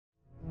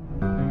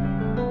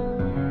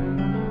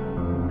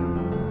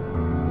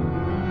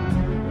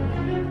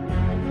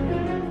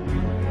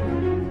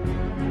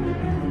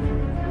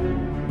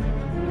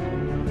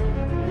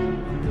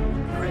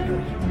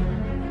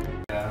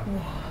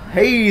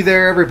Hey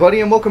there,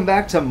 everybody, and welcome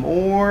back to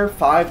more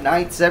Five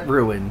Nights at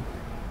Ruin.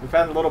 We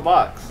found a little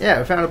box. Yeah,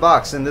 we found a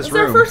box in this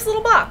room. It's our first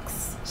little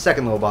box.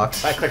 Second little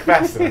box. I click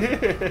fast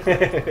enough.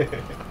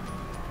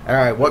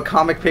 Alright, what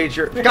comic page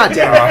are... God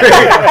damn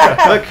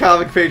it. What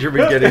comic page are we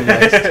getting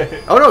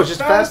next? Oh no, it's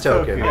just a fast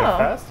token. Yeah, Oh.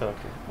 fast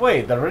token.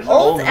 Wait, the original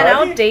Old and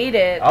Freddy?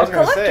 outdated. I was A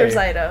gonna collector's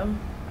say. item.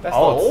 That's the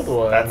old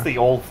one. That's the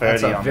old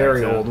Freddy. That's a on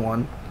very there, too. old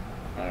one.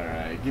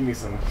 Alright, give me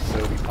some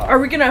sody pop. Are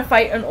we gonna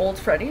fight an old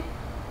Freddy?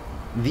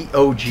 The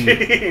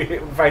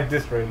OG. Fight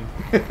this Freddy.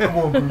 Come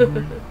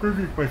on,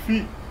 Gregory, my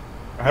feet.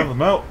 I have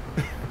them out.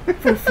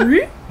 For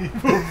free?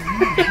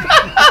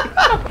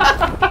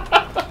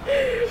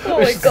 Oh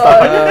my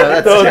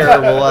god. That's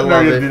terrible. I I'm love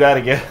not gonna do it. that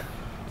again.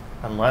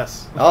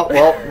 Unless Oh,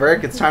 well,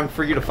 Rick, it's time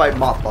for you to fight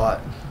Mopbot.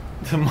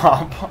 the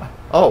mob.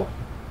 Oh,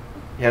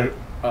 Yeah.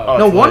 Oh,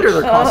 no it's wonder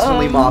glitched. they're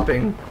constantly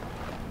mopping.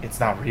 It's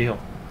not real.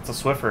 It's a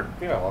Swiffer.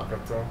 You know, walk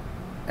up to him.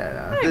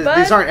 Hey, bud.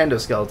 These aren't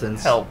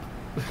endoskeletons. Help.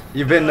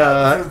 You've been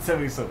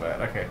Sensitivity so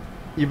bad. Okay.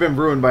 you've been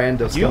ruined by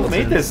endoskeletons. You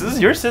made this. This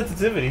is your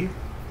sensitivity.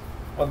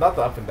 Well, not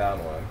the up and down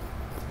one.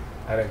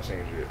 I didn't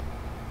change it.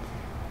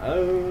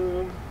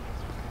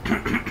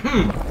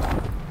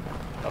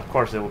 Of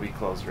course, it will be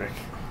closed, Rick.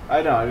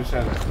 I know. I'm just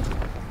trying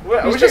to. Wait,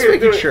 I He's wish just I could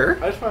making do it.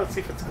 sure. I just want to see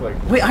if it's like.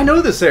 Wait, I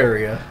know this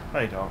area. No,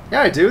 you don't.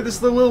 Yeah, I do. This is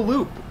the little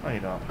loop, No, you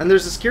don't. and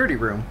there's a security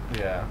room.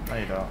 Yeah. No,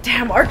 you don't.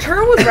 Damn,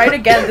 Arturo was right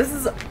again. This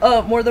is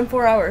more than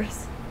 4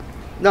 hours.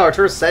 No,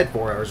 Arturo said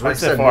 4 hours. I Rick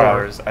said 4 more.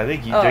 hours. I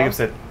think Oh. Jacob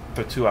said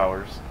for 2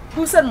 hours.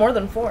 Who said more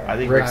than 4? I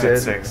think Rick Rick said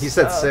said 6. He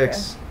said Oh, okay.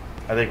 6.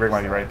 I think Rick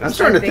might be right this I'm time.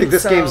 starting to think think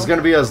this so. game is going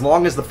to be as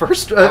long as the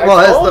first, I well,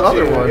 as told the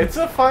other you, one. It's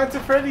a Find to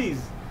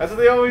Freddy's. That's what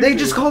they always They do.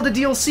 just called it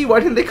DLC. Why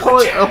didn't they call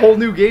it a whole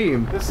new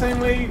game? The same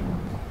way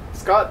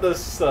Scott does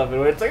stuff,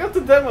 and it's like, it's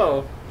a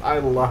demo. I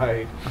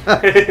lied.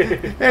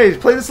 Hey,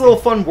 play this little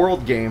fun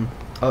world game.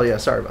 Oh yeah,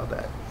 sorry about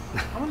that.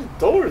 How many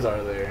doors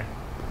are there?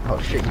 Oh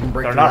shit, you can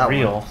break They're through not that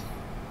real.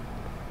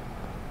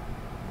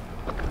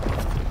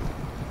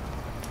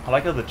 I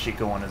like how the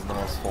Chica one is the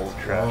most full of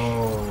one. trash.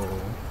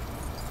 Oh.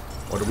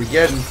 What are we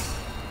getting?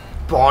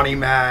 Bonnie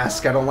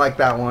mask. I don't like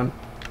that one.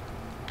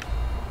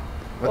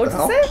 What What's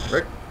the it hell? say?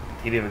 Rick?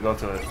 He didn't even go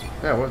to it.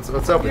 Yeah, what's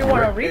up with You you,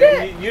 want to Rick? read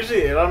it?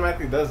 Usually it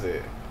automatically does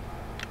it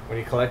when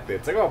you collect it.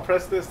 It's like, oh,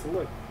 press this to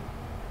look.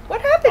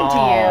 What happened to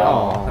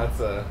Aw. you? That's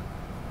a.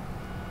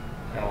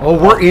 Oh,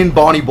 we're in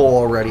Bonnie Bowl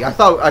already. I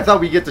thought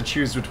we get to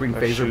choose between Or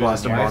Phaser shoes,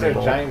 Blast and Why is Bonnie there a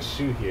Bowl. giant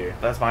shoe here?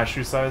 That's my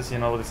shoe size. You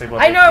know what they say about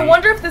I know, big I feet?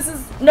 wonder if this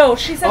is... No,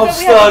 she said I'm that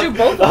we have to stuck. do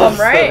both of I'm them,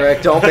 stuck. right?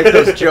 Rick, don't make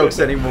those jokes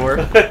anymore.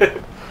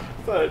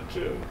 It's not a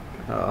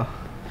joke.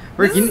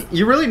 Rick, This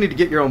you really need to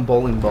get your own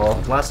bowling ball.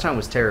 Last time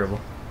was terrible.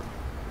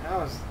 I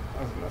was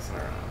messing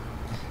around.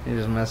 You're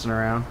just messing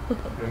around.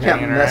 Hanging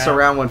Can't mess around.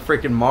 around when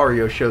freaking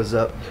Mario shows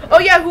up. Oh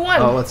yeah, who won?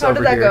 Oh, it's How over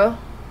did that here. go?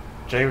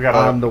 Jacob got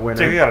I'm the winner.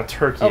 Jacob got a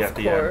turkey Of at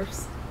the end.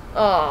 course.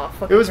 Oh,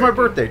 fucking It was my turkey.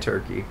 birthday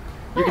turkey.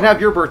 You can have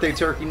your birthday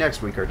turkey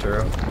next week,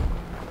 Arturo.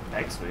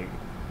 Next week.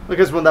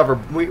 Because we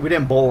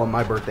didn't bowl on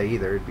my birthday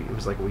either. It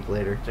was like a week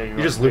later. Jacob,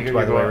 You just looped,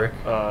 by the way, Rick.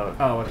 Oh,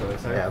 what did I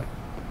say? Yeah.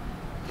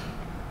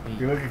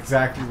 You look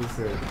exactly the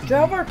same. Do you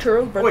have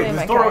Arturo's birthday Wait, in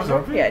this my door was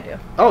calendar? open? Yeah, I do.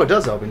 Oh, it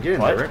does open. Get in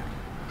What? there, Rick.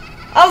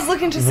 I was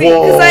looking to see,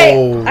 because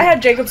Whoa. I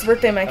had Jacob's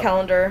birthday in my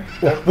calendar.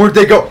 Where'd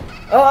they go?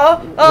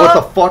 What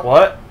the fuck?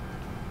 What?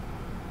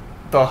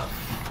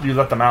 You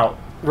let them out.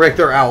 Rick,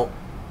 they're out.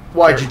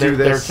 Why'd you do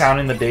this? They're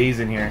counting the days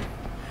in here.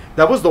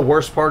 That was the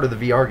worst part of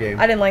the VR game.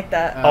 I didn't like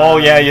that. Oh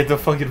yeah, you have to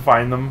fucking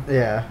find them.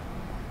 Yeah.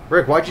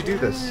 Rick, why'd you do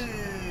this?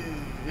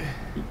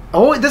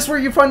 Oh, this is where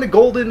you find the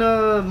golden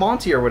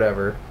Monty or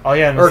whatever. Oh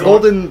yeah, and Or the-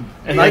 golden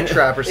and night then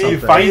trap or something. You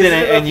find it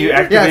and you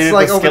activate Yeah, it's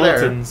like the over there.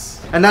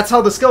 skeletons. And that's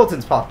how the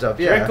skeletons popped up,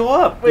 yeah. Rick, go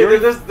up. Wait,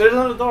 there's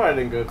another door I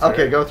didn't go to.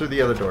 Okay, go through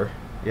the other door.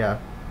 Yeah.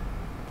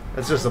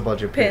 It's just a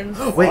bunch of Pins.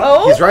 Wait,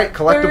 Oh, he's right.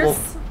 Collectible.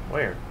 there's-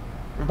 Where?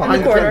 Behind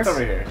in the corner. It's over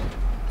here.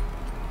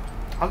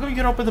 How come you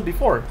can open them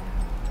before?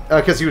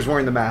 Because he was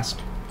wearing the mask.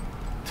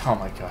 Oh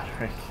my god,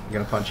 Rick. I'm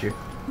gonna punch you.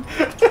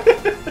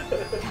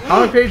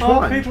 How on page Oh,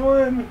 one? page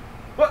 1.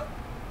 What?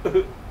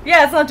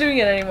 Yeah, it's not doing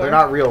it anymore. They're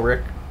not real,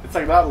 Rick. It's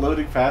like not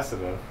loading fast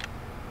enough.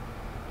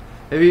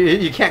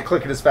 You can't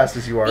click it as fast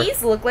as you are.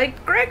 These look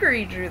like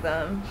Gregory drew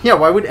them. Yeah,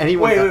 why would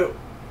anyone... Wait,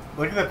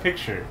 look at that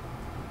picture.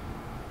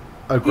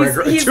 A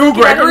Gregory... He's Two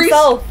looking at Gregories?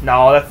 himself.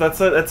 No,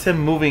 that's him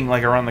moving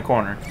like around the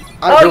corner.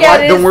 Oh, yeah,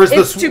 it then is. where's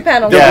It's the two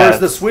panels. Then Yeah, where's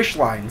the it's- swish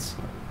lines?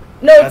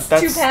 No, it's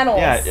That's- two panels.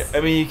 Yeah,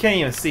 I mean you can't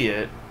even see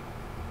it.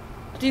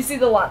 Do you see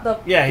the lot? The...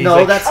 Yeah, he's No,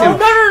 like, that's Oh, him.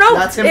 no, no, no.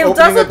 That's him It opening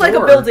does look like a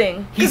door.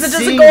 building. Because He's it doesn't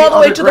seeing go all the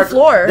way other to the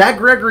floor. That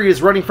Gregory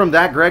is running from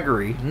that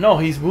Gregory. No,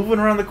 he's moving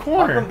around the How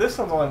corner. come this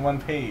one's only one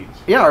page?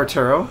 Yeah,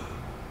 Arturo.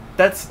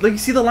 That's like you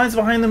see the lines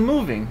behind them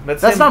moving.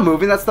 That's That's him. not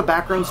moving. That's the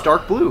background's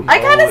dark blue. I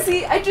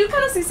do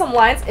kind of see some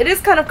lines. It is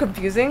kind of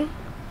confusing.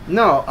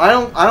 No, I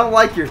don't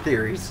like your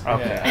theories.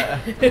 Okay.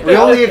 Yeah. We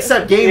only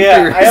accept game Yeah,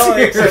 theories. I only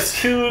here. accept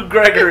 2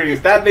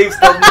 Gregories. That makes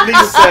the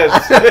least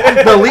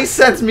sense. The least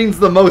sense means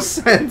the most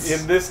sense.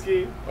 In this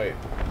game? Wait.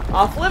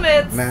 Off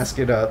limits. Mask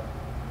it up.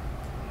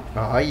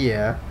 Oh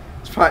yeah.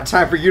 It's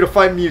time for you to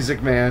fight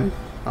Music Man.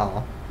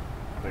 Oh.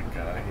 Thank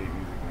God, I hate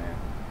music,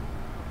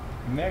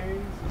 man.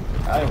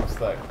 Nice. I am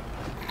stuck.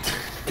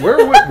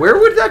 Where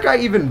would that guy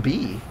even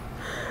be?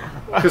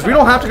 Because we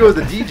don't have to go to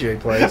the DJ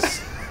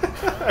place.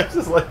 I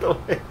just like the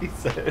way he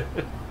said it.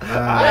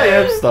 I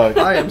am stuck.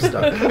 I am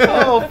stuck.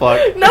 Oh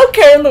fuck! No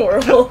care in the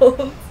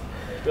world.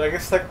 I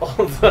get stuck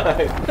all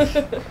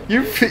the time.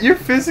 You're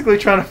physically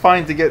trying to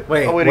find to get.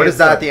 Wait, a way to what get is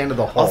that stuck. at the end of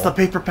the Oh, hall? it's the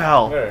paper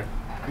pal. Where?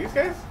 These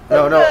guys?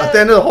 No, at the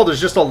end of the hall,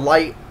 there's just a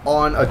light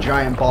on a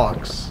giant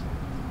box.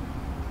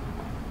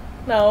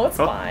 No, it's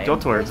Go, fine. go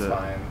towards It's it.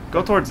 fine.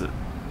 Go towards it.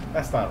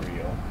 That's not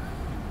real.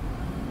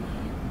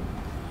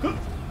 No.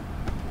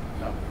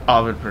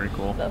 Oh, that'd be pretty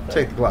cool. Nothing.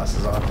 Take the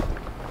glasses off.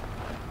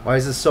 Why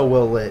is this so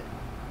well lit?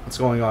 What's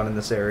going on in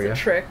this area? It's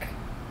a trick.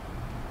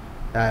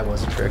 That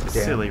was a trick. Damn.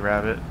 Silly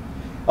rabbit.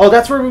 Oh,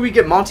 that's where we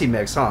get Monty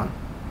Mix, huh?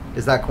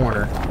 Is that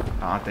corner?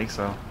 Oh, I think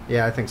so.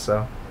 Yeah, I think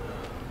so.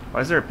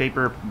 Why is there a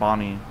paper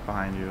Bonnie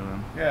behind you?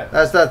 Then? Yeah.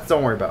 That's.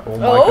 Don't worry about it. Oh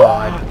my Oh.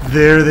 god.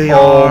 There they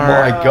Oh are.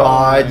 my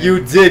god.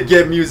 You did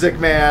get Music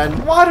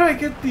Man. Why do I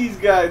get these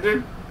guys?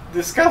 They're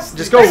disgusting.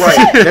 Just go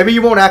right. Maybe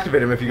you won't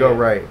activate him if you go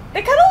right.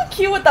 They kind of look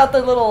cute without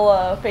their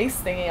little face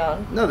thingy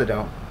on. No, they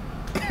don't.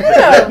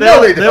 Yeah.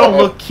 No, They don't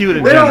look cute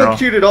in They general. don't look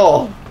cute at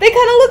all. They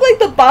kind of look like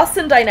the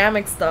Boston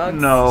Dynamics dogs.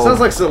 No. Sounds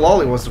like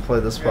Solali wants to play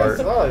this Yeah, part.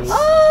 it's nice.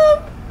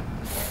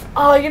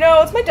 Oh, you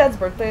know, it's my dad's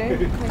birthday.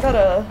 I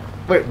gotta.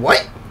 Wait,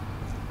 what?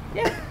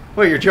 Yeah.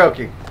 Wait, you're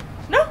joking.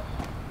 No.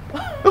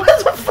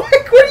 What the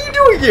fuck? What are you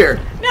doing here?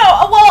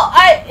 No. Well,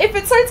 if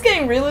it starts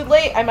getting really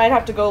late, I might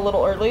have to go a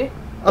little early.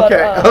 But,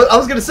 Okay, I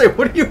was gonna say,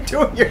 what are you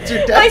doing here? It's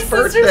your my dad's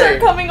sisters birthday. are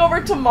coming over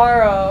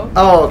tomorrow.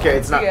 Oh, okay,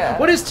 it's not. Yeah.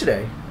 What is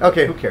today?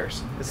 Okay, who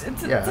cares?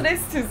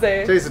 Today's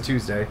Tuesday. Today's a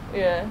Tuesday.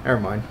 Yeah.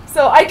 Never mind.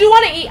 So I do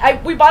want to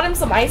eat. We bought him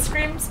some ice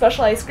cream,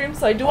 special ice cream.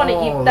 So I do want to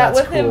Oh, eat that that's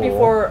with him cool.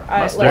 before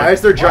I. Mustard. Why Like,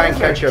 is there giant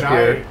Why is there ketchup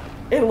here? giant-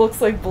 it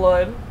looks like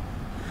blood.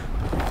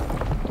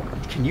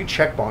 Can you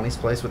check Bonnie's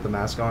place with the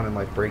mask on and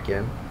like break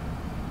in?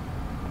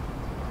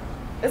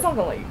 It's not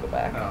gonna let you go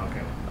back.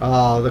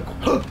 Oh,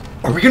 okay.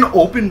 Are we gonna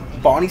open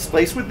Bonnie's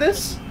place with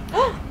this?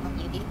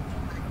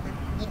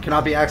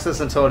 Cannot be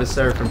accessed until it is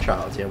served from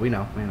child. Yeah, we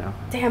know.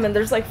 Damn, and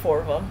there's like 4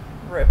 of them.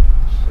 Rip.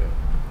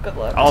 Shit. Good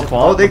luck. Oh,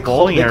 Oh, they, the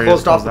bowling they area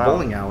closed off is the out.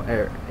 bowling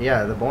alley.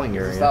 Yeah, the bowling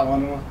Is area. that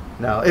one of them?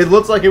 No, it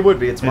looks like it would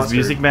be. It's Is Mustard.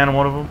 Music Man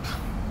one of them?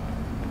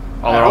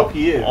 Oh, I they're hope all,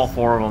 he is. all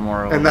 4 of them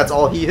are. And that's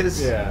all he is?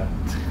 Yeah.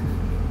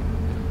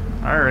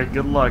 Alright,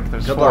 good luck.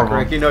 There's Good 4 luck, of them.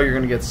 Rick. You know you're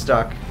gonna get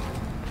stuck.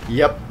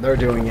 Yep, they're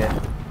doing it.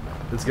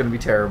 It's gonna be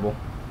terrible.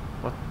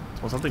 What?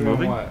 Was something Doing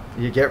moving?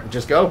 what?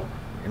 Just go.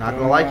 You're not Doing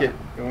gonna like what? it.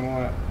 Doing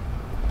what?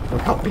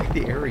 Look how big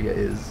the area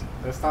is.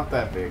 It's not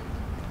that big.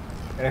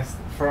 It's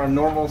for a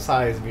normal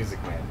size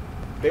Music Man.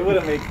 They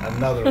wouldn't make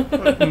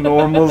another.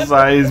 Normal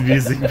size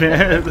Music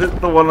Man.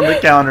 The one on the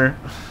counter.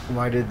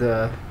 Why did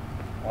the?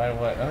 Why?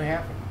 What? Nothing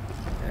happened.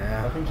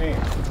 Yeah. Nothing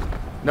changed.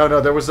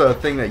 No, there was a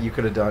thing that you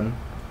could have done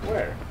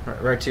Where?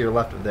 right to your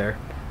left of there.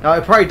 No,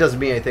 it probably doesn't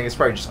mean anything. It's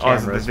probably just Oh,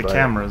 it's cameras. the but-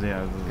 cameras,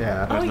 yeah.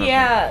 Yeah. Oh There's nothing.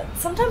 yeah.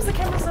 Sometimes the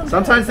cameras don't. do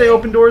Sometimes they anything.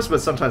 open doors,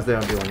 but sometimes they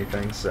don't do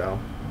anything. So,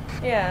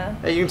 Yeah.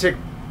 hey, you can take.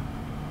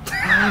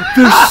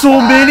 There's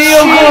so many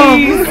of them!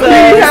 Jesus.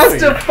 He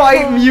has to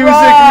fight Music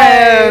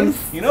Man.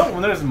 Christ. You know,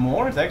 when there's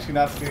more, it's actually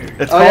not scary.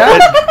 It's Oh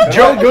called, yeah,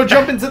 Joe, go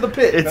jump into the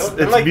pit. It's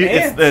They're like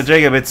ants.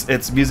 Jacob.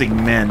 It's Music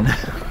Men.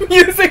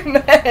 Music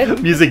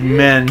Man Music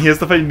Men. He has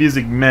to fight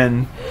Music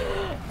Men.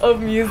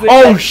 of music.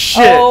 Oh,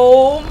 shit.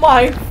 Oh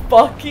my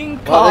fucking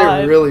Well,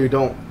 god. they really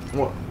don't.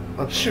 Well,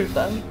 Shoot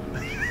them.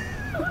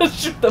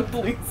 Shoot them,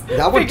 please.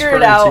 that one Figure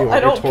turned it out. you I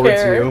don't towards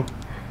care. you.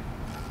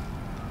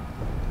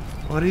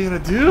 What are you gonna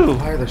do?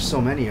 Why are there so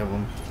many of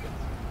them?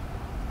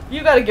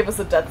 You gotta give us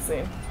a death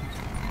scene.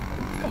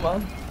 Come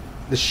on.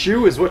 The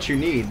shoe is what you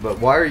need, but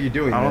why are you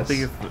doing I don't this?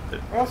 think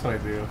it's. What else would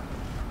I do?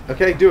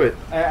 Okay, do it.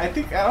 I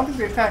don't think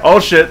they attack. Oh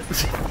shit!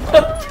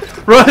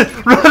 Run!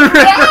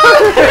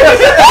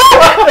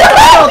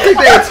 I don't think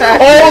they attack.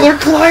 Oh, they're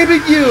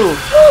climbing you!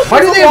 Why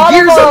do There's they a have lot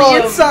gears of on the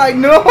them. inside?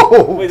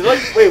 No.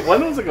 Wait,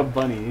 one was like a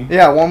bunny.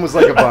 Yeah, one was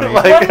like a bunny.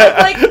 Like- One with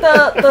like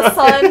the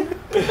sun.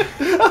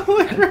 I'm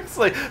like, Rick's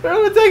like, they're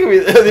not taking me.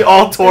 They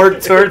all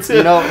towards him.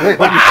 You know, Rick,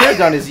 what you should have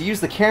done is you use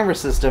the camera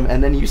system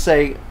and then you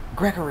say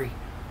Gregory,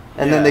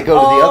 and then Yeah. they go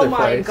to the other Oh my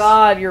place.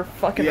 god, you're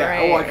fucking Yeah.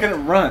 right. Oh, I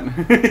couldn't run.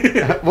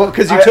 Well,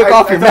 because you took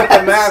off your I took mask.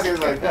 the mask. He was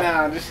like,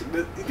 nah, you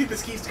think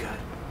this key's good?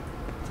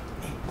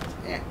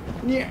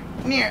 Yeah.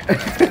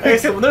 Like I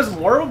said, when there's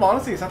more of them,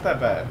 honestly, it's not that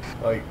bad.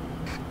 Like,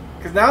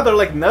 because now they're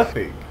like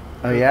nothing.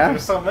 Oh yeah.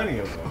 There's so many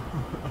of them.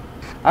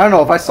 I don't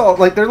know if I saw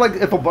like they're like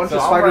if a bunch So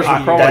of I'm spiders right were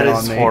here. crawling That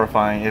on is me.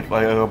 horrifying. If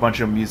like a bunch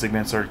of Music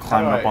Men started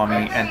climbing up on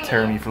Alright. me and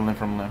tearing me from limb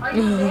from limb.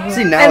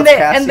 See now and it's they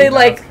Cassie. and they Now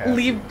like it's Cassie.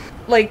 leave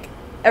like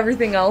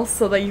everything else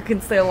so that you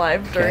can stay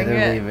alive Okay, during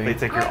they're it. leaving. They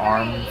take your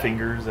arm,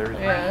 fingers,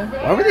 everything. Yeah.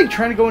 Why were they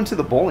trying to go into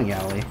the bowling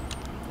alley?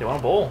 They want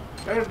a bowl.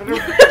 They want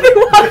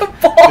a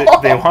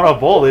ball. They want a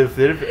bowl.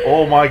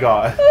 Oh my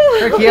god.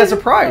 Rick, he has a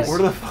prize. Where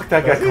the fuck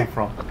that guy come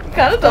from?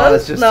 Kind of Oh, does.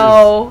 that's just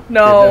No,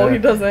 no, it, he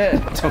doesn't.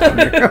 Don't come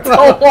here.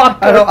 Don't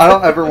want I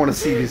don't ever want to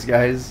see these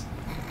guys.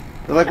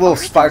 They're like little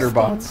spider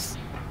bots.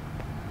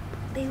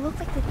 They look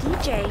like the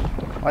DJ.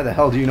 Why the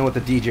hell do you know what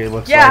the DJ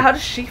looks Yeah, like? how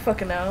does she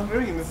fucking know? I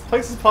mean, this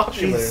place is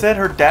popular. She said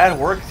her dad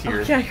worked Oh,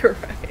 here. yeah, you're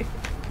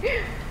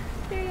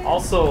right.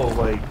 Also,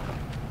 like,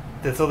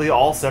 so they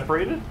all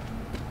separated?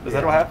 Is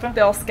that what happened?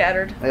 They all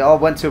scattered. They all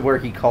went to where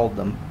he called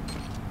them.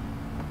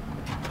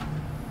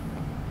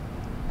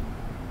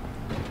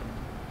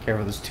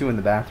 Careful, there's 2 in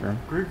the bathroom.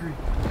 Gregory,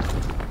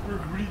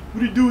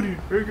 what are you doing here?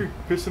 Gregory,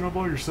 pissing up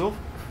on yourself?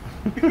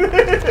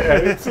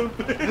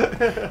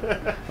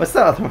 What's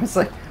the other one? It's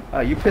like,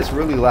 you piss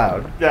really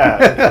loud. Yeah,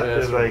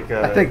 it's like.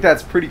 I think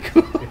that's pretty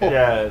cool.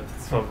 Yeah,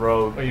 it's a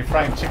rogue. Are you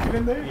frying chicken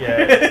in there?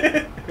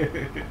 Yeah.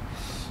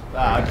 Nah,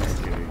 I'm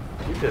just kidding.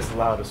 You piss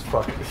loud as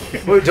fuck.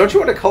 Wait, don't you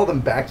want to call them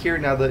back here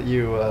now that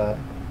you Oh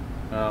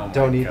my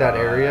don't need that God.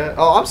 area?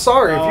 Oh, I'm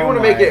sorry. If you Oh want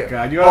to make my it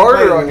God, you wanna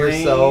harder play on lame?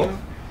 yourself.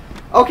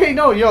 Okay,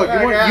 no, you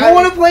I-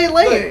 want to play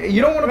late. Look,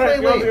 You don't want to play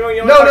you don't- late. you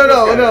don't No, like no, this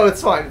no, guy. no.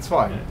 It's fine. It's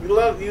fine. You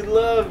love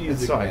It's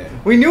Music fine.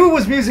 Man. We knew it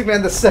was Music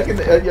Man the second.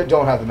 You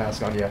don't have the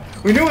mask on yet.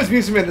 We knew it was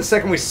Music Man the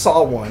second we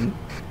saw one.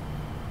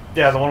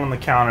 Yeah, the one on the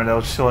counter that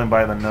was chilling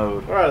by the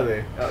node. Where are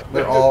they? Oh,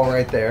 They're all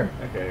right there.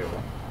 Okay,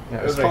 well.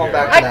 Yeah, let's Those are call good.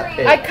 back to that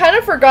pit. I kind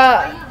of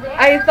forgot.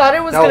 I thought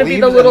it was No, going to be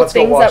leave the and little let's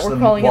go things watch that were them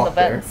calling in the walk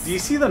there. vents. Do you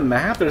see the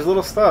map? There's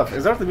little stuff.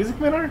 Is that what the Music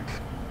Men are?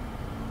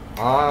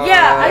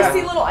 Yeah, I yeah.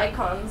 see little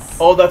icons.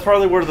 Oh, that's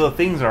probably where the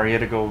things are. You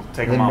had to go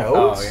take The them out.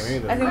 nodes? Oh, yeah,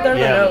 maybe I think the they're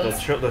Yeah, the nodes.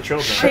 the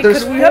children. Hey,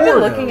 There's could we have been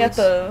 4 looking nodes.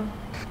 at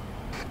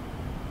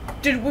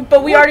the...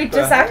 But we What already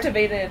the heck?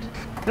 disactivated.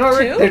 No,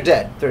 Rick, Two? they're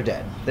dead. They're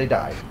dead. They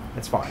died.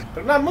 It's fine.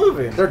 They're not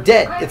moving. They're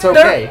dead. It's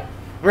okay.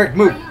 Rick,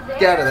 move.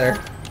 Get out of there.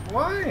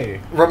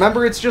 Why?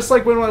 Remember, it's just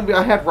like when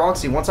I had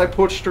Roxy. Once I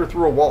pushed her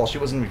through a wall, she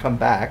wasn't going to come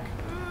back.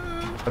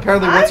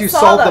 Apparently, once I you saw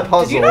solved them. the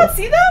puzzle... Did you not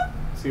see them?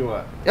 See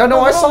what? Yeah, no,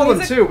 The I little saw them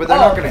music- too, but they're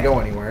Oh, not going to okay. go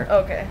anywhere.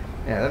 Okay.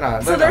 Yeah, they're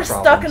not. So not they're stuck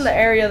in problems. the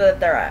area that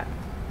they're at.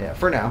 Yeah,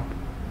 for now.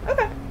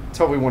 Okay.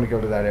 Until we want to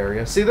go to that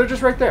area. See, they're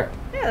just right there.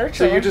 Yeah, they're So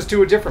chilling. you just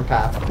do a different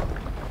path.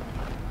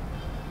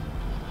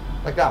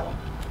 Like that one.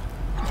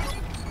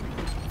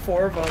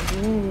 4 of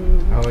them.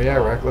 Ooh. Oh yeah,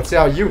 Rick. Let's see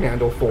how you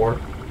handle 4.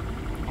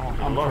 Oh,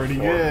 I'm love pretty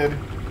four. good.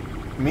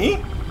 Me?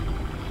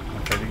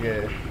 I'm pretty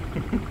good.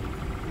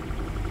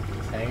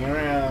 Just hanging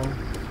around.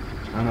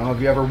 I don't know,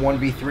 have you ever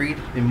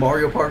 1v3'd in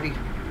Mario Party?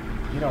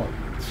 You don't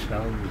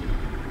show me.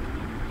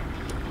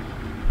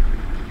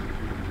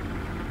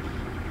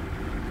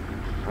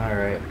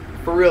 Alright.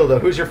 For real though,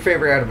 who's your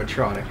favorite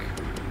animatronic?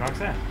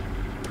 Roxanne.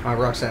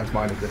 Roxanne's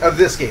mine. Of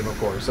this game, of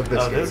course. Of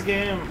this game. This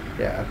game,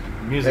 Yeah.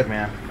 Music It-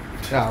 Man.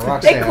 No,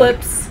 Roxanne.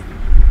 Eclipse.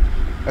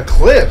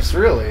 Eclipse,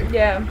 really?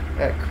 Yeah.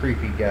 That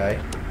creepy guy.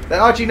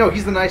 Actually, no,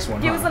 he's the nice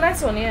one. He huh? was the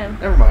nice one, yeah.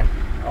 Never mind.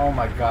 Oh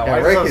my god, Yeah, why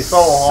Rick is is this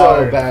so so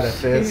hard? bad at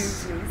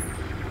this.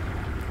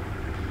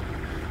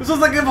 This was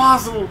like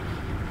impossible.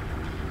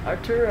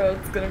 Arturo,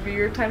 it's gonna be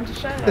your time to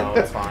shine. No,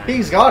 it's fine.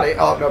 He's got it.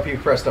 Oh, nope, he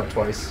pressed up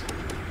twice.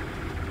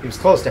 He was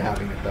close to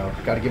having it, though.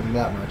 Gotta give him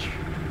that much.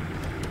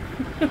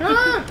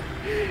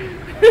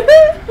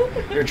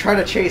 You're trying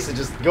to chase it,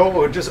 just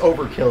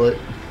overkill it.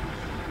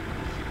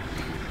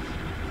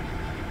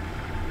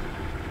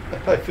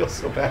 I feel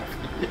so bad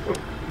for you.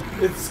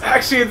 It's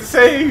actually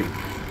insane.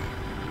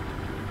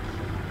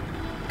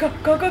 Go,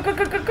 go, go, go,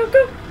 go, go, go,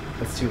 go.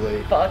 That's too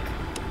late. Fuck.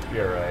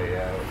 You're right,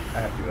 yeah. I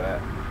have to do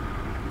that.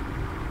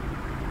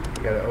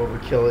 You gotta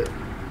overkill it.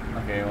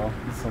 Okay, well,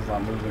 this one's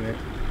not moving it.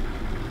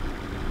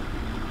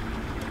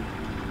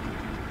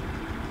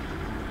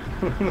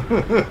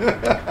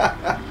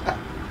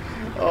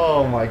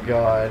 Oh my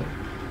god.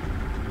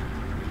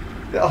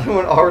 The other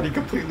one already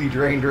completely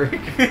drained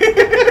Rick.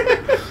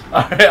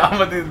 Alright, I'm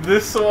gonna do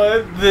this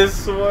one,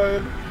 this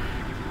one.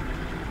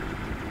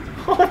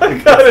 Oh my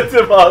god, it's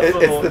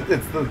impossible.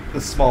 It's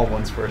the small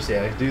ones first,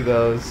 yeah. Do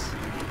those.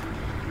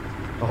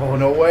 Oh,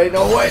 no way,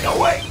 no way, no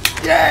way.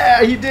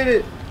 Yeah, he did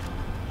it.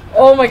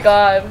 Oh my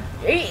god.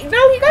 No,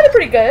 he got it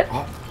pretty good.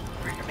 Oh,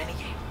 bring a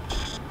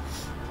minigame.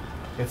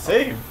 It's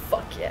safe.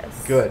 Fuck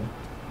yes. Good.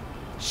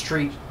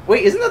 Street.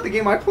 Wait, isn't that the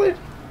game I played?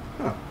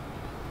 Huh.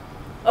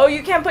 Oh,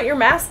 you can't put your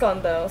mask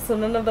on though, so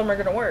none of them are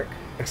gonna work.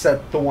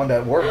 Except the one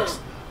that works.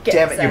 Get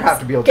Damn his it, you ass. have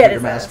to be able to Get put your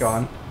his mask ass.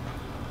 on.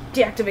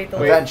 Deactivate the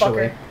little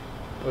Eventually. fucker.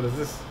 What is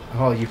this?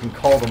 Oh, you can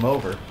call them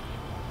over.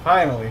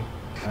 Finally.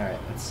 Alright,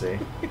 let's see.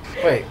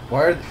 Wait,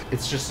 why are...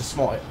 It's just a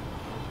small...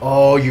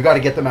 Oh, you gotta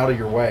get them out of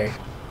your way.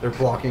 They're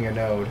blocking a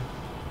node.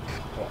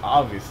 Well,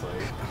 obviously.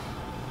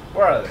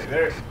 Where are they?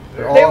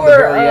 They're all They on the were,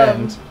 very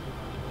end.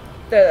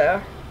 There they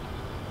are.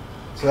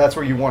 So that's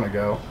where you want to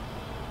go.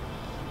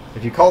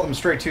 If you call them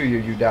straight to you,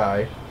 you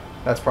die.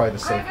 That's probably the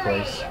safe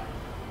place.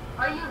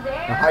 Are you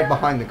there? Now hide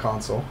behind the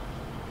console.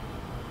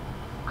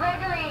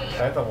 Gregory!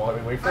 I have to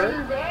wait for Are it?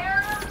 you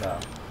there? No.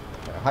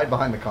 Yeah, hide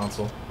behind the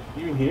console.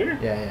 You in here?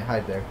 Yeah, yeah,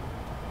 hide there.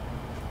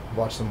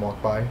 Watch them walk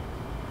by.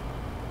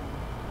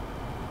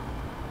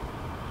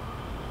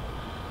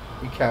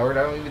 You coward,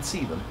 I don't even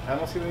see them. I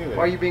don't see them either.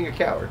 Why are you being a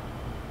coward?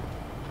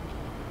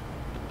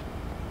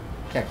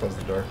 Can't close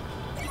the door.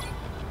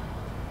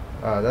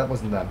 That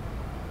wasn't them.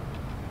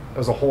 There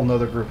was a whole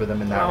nother group of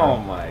them in that Oh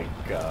room. my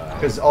god.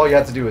 Because all you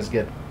have to do is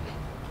get...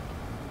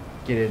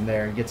 get in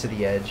there and get to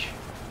the edge.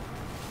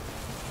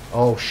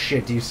 Oh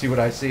shit, do you see what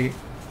I see?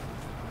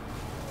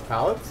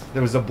 Pallets?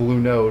 There was a blue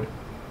node.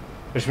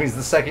 Which means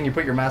the second you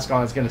put your mask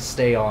on, it's going to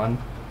stay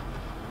on.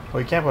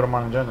 Well, you can't put them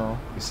on in general.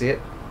 You see it?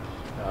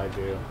 No, I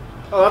do.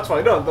 Oh, that's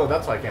why. No,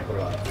 that's why I can't put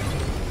it on.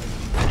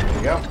 There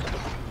you go.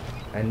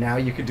 And now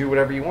you can do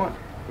whatever you want.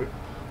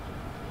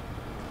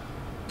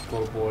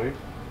 Little boy.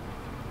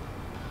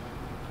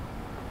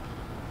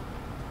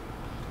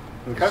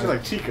 It's kind of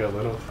like Chica a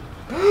little.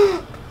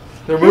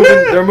 They're moving,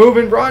 they're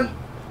moving, run!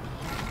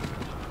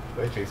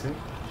 Are they chasing?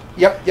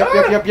 Yep.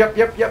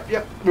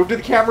 Move to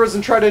the cameras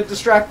and try to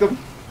distract them.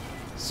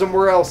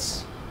 Somewhere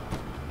else.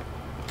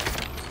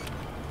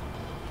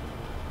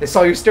 They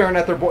saw you staring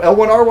at their boy.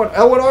 L1R1,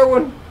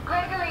 L1R1!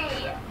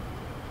 Gregory,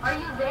 are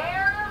you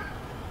there?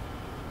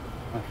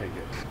 Okay,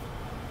 good.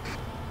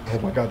 Oh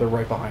my god, they're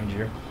right behind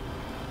you.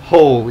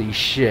 Holy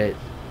shit.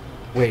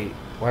 Wait,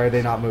 why are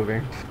they not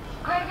moving?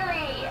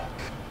 Gregory,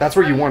 That's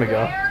where you want to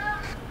go, there?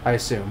 I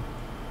assume.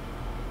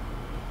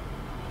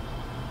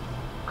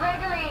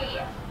 Gregory,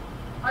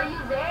 are you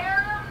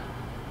there?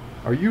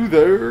 Are you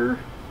there?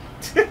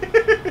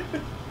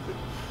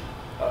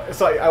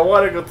 So I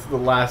want to go to the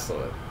last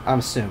one. I'm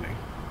assuming.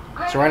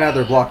 So right now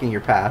they're blocking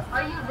your path.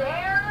 Are you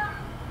there?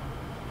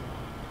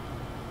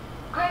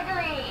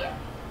 Gregory,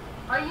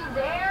 are you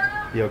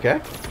there? You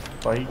okay?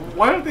 Like,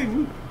 Why don't they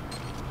move?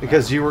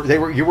 Because you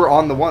were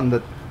on the one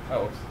that.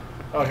 Oh,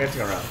 I got to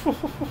go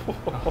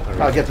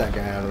around. I'll get that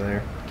guy out of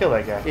there. kill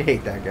that guy. I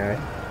hate that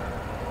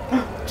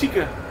guy.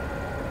 Chica.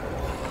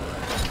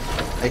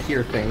 I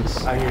hear things.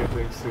 I hear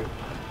things too,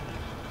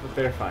 but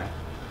they're fine.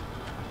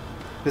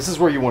 This is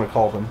where you want to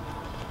call them.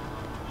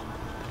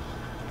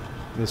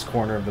 This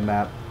corner of the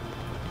map.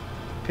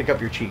 Pick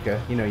up your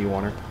Chica. You know you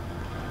want her.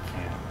 I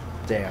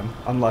can't. Damn.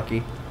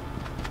 Unlucky.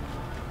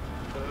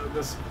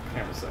 This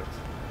camera sucks.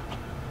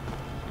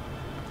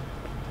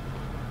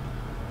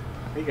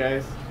 Hey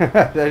guys.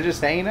 They're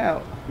just hanging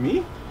out.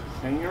 Me?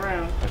 Hanging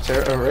around.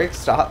 Rick,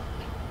 stop.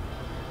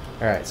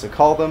 Alright, so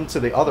call them to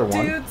the other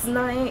one. Dude's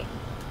night.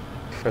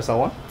 Press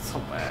L1. So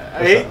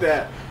bad. I hate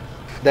that.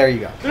 There you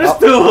go. There's Oh,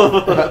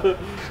 two of them.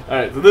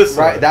 Alright, so this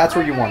right, one. that's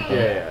where you want them.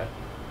 Yeah.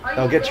 Are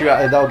They'll you get you out.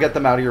 there? They'll get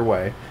them out of your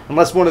way.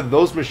 Unless one of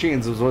those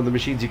machines was one of the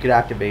machines you could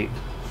activate.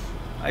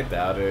 I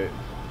doubt it.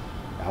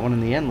 That one in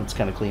the end looks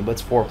kind of clean, but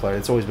it's 4-player.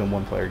 It's always been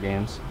 1-player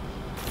games.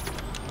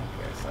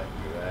 Okay, so I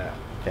can do that.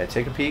 Okay,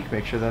 take a peek.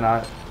 Make sure they're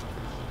not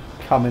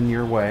coming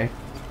your way.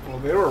 Well,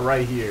 they were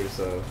right here,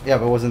 so Yeah,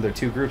 but wasn't there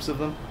 2 groups of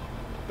them?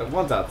 the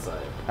one's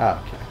outside.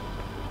 Oh, okay.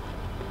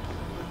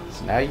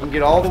 So now you can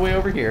get all the way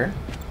over here.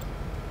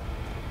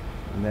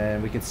 And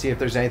then we can see if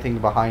there's anything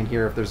behind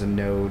here, if there's a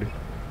node.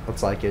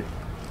 Looks like it.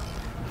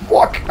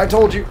 Walk! I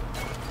told you!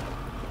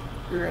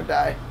 You're gonna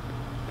die.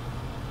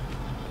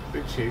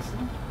 They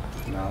chasing?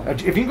 No.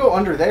 If you can go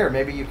under there,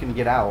 maybe you can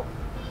get out.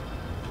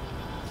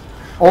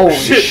 Holy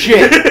Shit.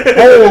 shit!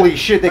 Holy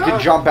shit, they could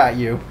jump at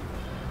you.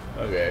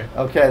 Okay.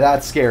 Okay,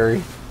 that's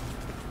scary.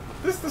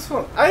 This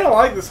one, I don't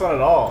like this one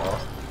at all.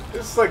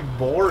 It's like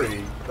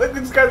boring. Like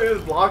these guys are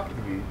just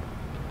blocking me.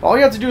 All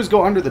you have to do is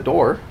go under the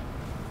door.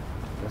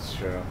 That's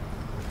true.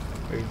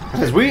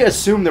 Because we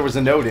assumed there was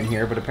a node in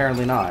here, but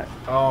apparently not.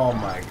 Oh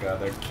my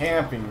god, they're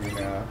camping me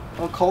now.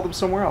 I'll call them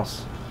somewhere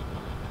else.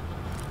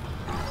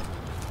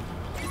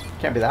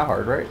 Can't be that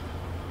hard, right?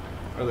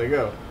 Where they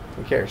go?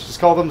 Who cares? Just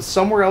call them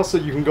somewhere else so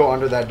you can go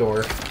under that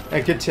door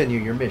and continue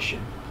your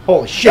mission.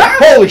 Holy shit!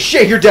 Holy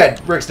shit! You're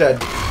dead. Rick's dead.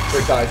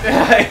 Rick died.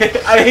 I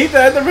hate that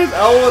I had to press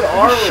L and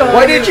R.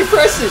 Why didn't you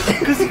press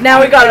it?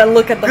 Now we gotta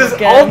look at them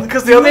again.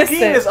 Because the other Missed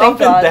game it, is thank up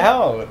God. and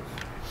down.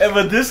 And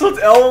but this one's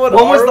L and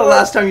When R. was the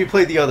last time you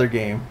played the other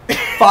game?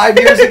 5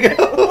 years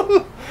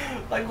ago?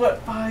 Like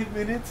what? 5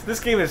 minutes? This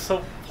game is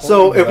so.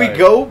 So if we organized.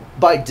 go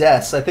by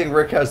deaths, I think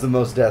Rick has the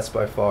most deaths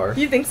by far.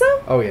 You think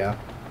so? Oh yeah.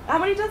 How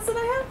many deaths did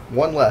I have?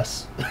 One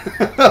less.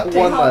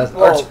 One less.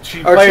 Well,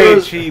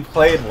 she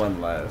played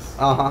one less.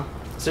 Uh-huh.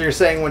 So you're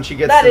saying when she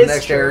gets That to the is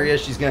next true. area,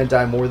 she's gonna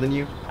die more than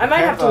you? I might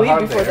have Depends to on leave how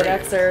before the area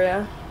next is.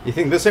 area. You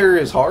think this area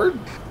is hard?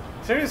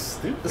 Serious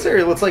stupid. This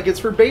area looks like it's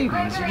for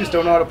babies. You just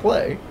don't know how to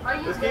play. Are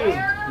you This game is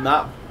there?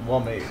 not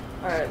well made.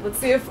 Alright, let's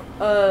see if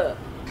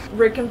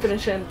Rick can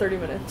finish it in 30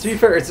 minutes. To be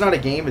fair, it's not a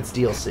game, it's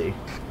DLC.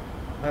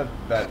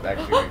 That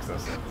actually makes no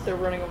sense. They're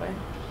running away.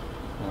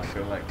 Like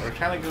they're like, we're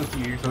trying to go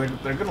here, so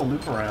they're gonna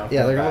loop around.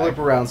 Yeah, they're gonna back. loop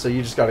around, so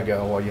you just gotta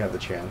go while you have the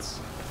chance.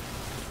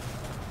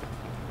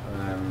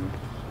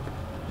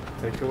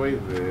 Take away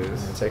And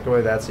this. take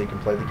away that so you can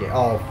play the game.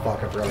 Oh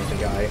fuck, I forgot about the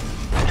guy.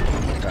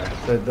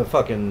 Okay. The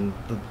fucking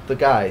the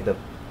guy,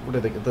 what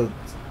are the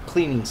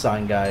cleaning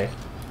sign guy.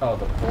 Oh,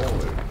 the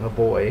boy. The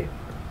boy.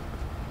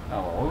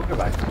 Oh, we'll go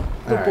back. The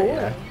Alright, boy.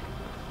 yeah.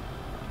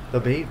 The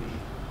baby.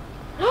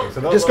 Okay,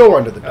 so Just go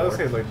under the I was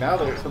door. saying, like now,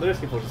 so there's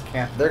people just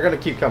can't. They're gonna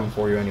keep coming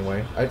for you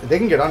anyway. They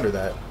can get under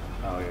that.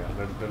 Oh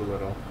yeah, they're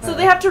little. So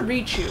they have to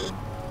reach you.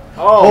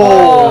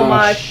 Oh, Oh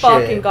my shit.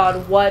 fucking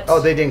god, what? Oh,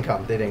 they didn't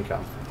come. They didn't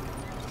come.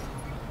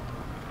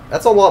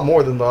 That's a lot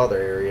more than the other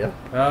area.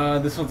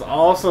 This one's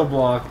also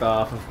blocked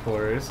off, of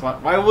course.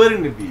 Why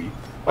wouldn't it be?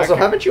 Also,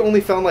 haven't you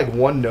only found like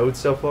one node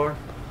so far?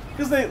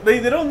 Because they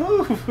don't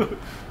move.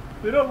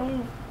 They don't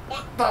move.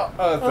 What the?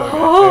 Oh, it's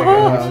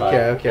Oh.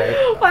 okay.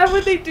 Okay. Why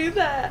would they do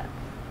that?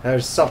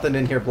 There's something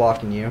in here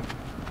blocking you.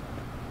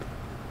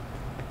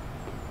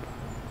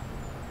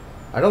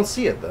 I don't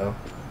see it though.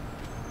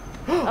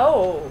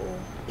 Oh.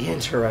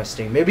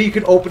 Interesting. Maybe you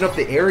could open up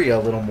the area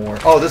a little more.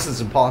 Oh, this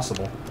is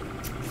impossible.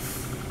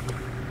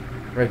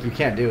 Rick, you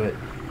can't do it.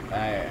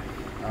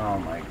 Oh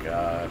my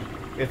god.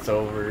 It's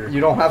over.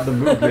 You don't have the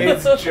movement.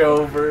 It's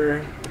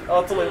Jover.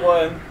 Oh, it's only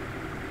one.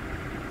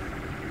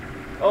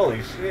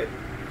 Holy shit.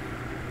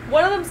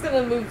 One of them's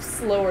gonna move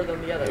slower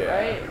than the other, Yeah.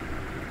 right?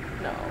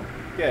 No.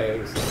 Yeah, it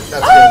was.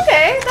 That's Oh, good.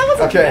 okay. That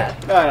wasn't too Okay.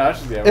 bad. No, it's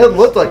just, yeah, It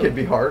looked like it'd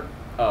be hard.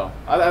 Oh,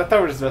 I thought we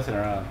were just messing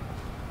around.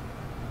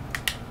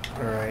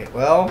 Alright,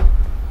 well,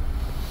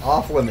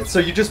 off limits. So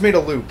you just made a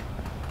loop.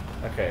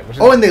 Okay. Which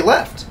is, Oh, and they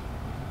left.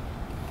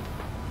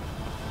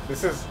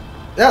 this is.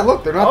 Yeah,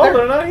 look, they're not Oh, there.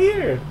 they're not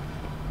here.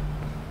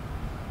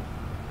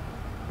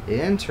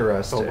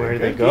 Interesting. So where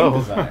did Good they go? game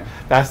design.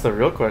 That's the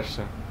real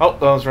question. Oh,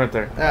 that was right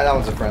there. Ah, that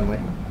one's a friendly.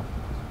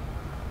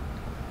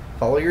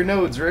 Follow your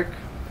nodes, Rick.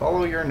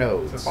 Follow your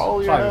nodes. Follow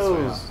your Try this way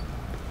nose.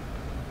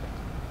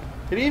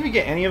 Did he even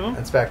get any of them?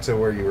 That's back to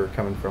where you were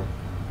coming from.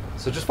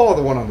 So just follow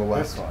the one on the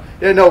left. This one.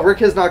 Yeah, no, Rick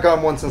has not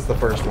gone one since the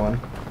first one.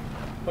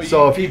 Well,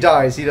 So you- if he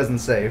dies, he doesn't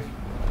save.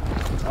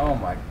 Oh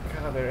my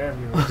god, they're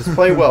everywhere. Just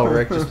play well,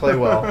 Rick. Just play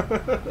well.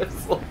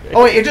 It's like-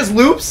 Oh wait, it just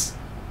loops?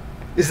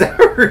 Is that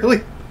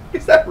really?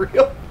 Is that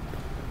real?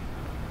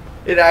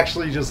 It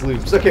actually just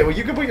loops. Okay, well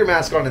you can put your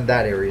mask on in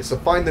that area, so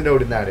find the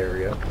node in that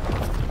area.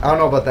 I don't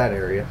know about that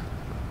area.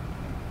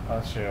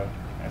 Oh, true.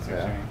 That's what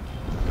Yeah. you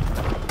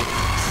mean.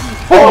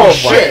 Oh, my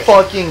shit!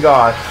 fucking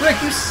god.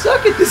 Rick, you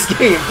suck at this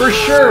game, for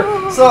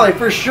sure. Sorry,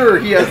 for sure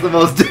he has the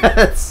most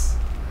deaths.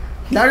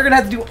 Now you're gonna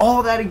have to do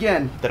all that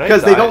again. Did I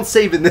Because they die? don't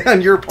save it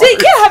on your part.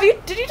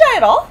 Did you die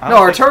at all? I No,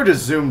 don't Arturo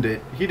just zoomed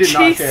it. He did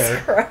not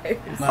Jesus care.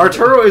 Christ.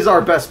 Arturo is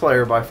our best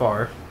player by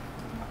far.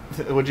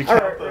 Would you All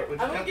count right, the? Rick,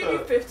 Would I'm you gonna count give you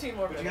the? 15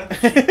 more Would you minutes.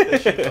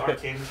 count the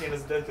arcade machine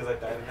is dead because I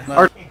died in that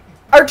Ar- game?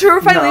 Arturo,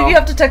 if I No. leave, you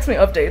have to text me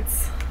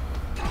updates.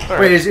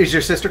 Wait, is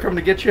your sister coming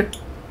to get you?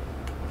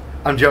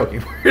 I'm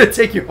joking. We're gonna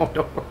take you home.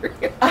 Don't worry.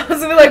 I was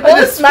gonna be like, well,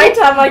 I'm it's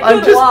nighttime. I I'm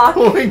could just walk.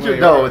 pulling you. Wait,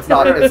 No, where- it's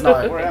not. It's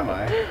not. Where am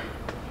I?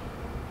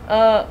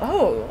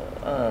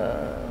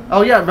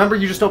 Oh yeah, remember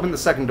you just opened the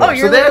second door. Oh,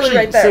 you're so they literally actually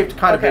right there. saved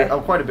quite Okay.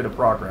 a bit of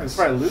progress. It's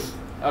probably loot.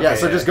 Yeah,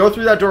 so just go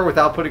through that door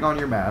without putting on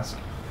your mask.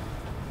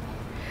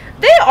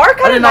 They are I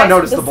kind did of not nice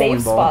notice with the the bowling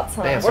safe ball. spots,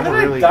 huh? Damn, Where someone did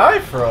really- I die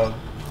from?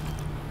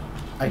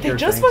 I They hear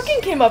just things.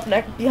 fucking came up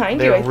behind you, I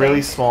They're think.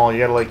 really small. You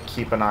gotta like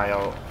keep an eye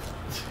out.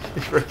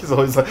 Rick is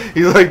always like,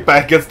 he's like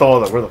back against the wall.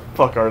 Like, where the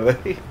fuck are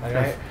they?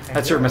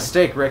 That's your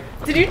mistake, Rick.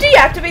 Did you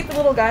deactivate the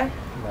little guy?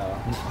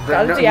 No.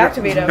 Gotta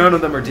deactivate him. None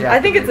of them are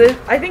deactivated.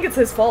 I think it's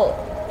his fault.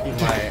 He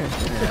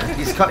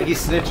might.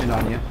 He's snitching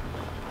on you.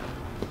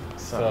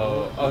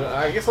 So,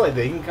 I guess like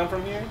they can come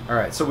from here. All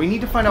right, so we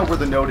need to find out where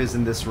the node is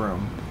in this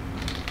room.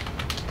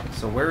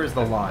 So where is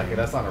the line? Okay,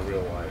 that's not a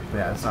real one.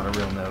 Yeah, that's not a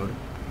real node.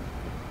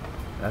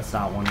 That's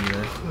not one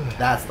either.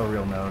 That's the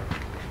real node.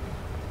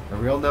 The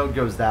real node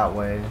goes that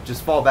way.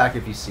 Just fall back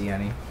if you see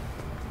any.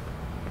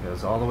 It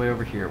goes all the way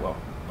over here. Well,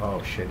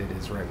 oh shit, it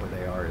is right where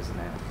they are, isn't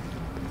it?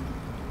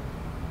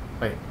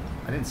 Wait,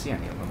 I didn't see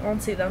any of I them.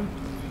 don't see them.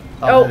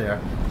 Oh, Oh. there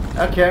they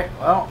are. Okay,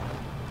 well,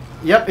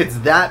 yep, it's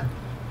that.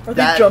 Are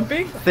that they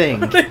jumping?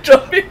 thing. Are they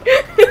jumping?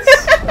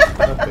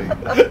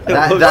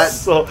 That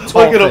so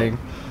tall look at thing.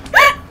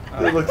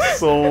 him. It looks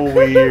so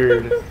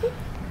weird.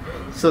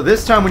 So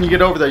this time when you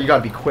get over there, you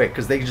gotta be quick,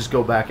 because they can just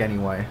go back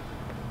anyway.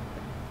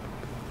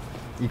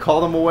 You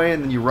call them away,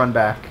 and then you run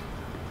back.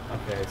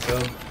 Okay, so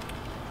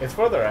it's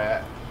where they're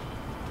at.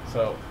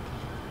 So.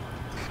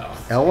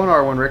 Oh. L1,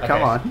 R1, Rick,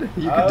 come Okay. on.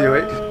 You can do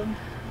it.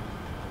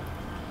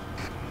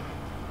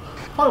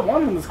 Probably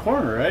one in this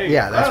corner, right?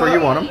 Yeah, that's where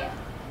you want them.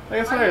 I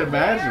guess I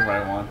imagine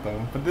where I want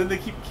them, but then they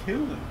keep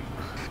killing me.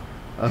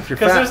 If you're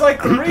Because fa- there's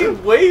like 3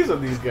 waves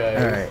of these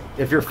guys. Alright,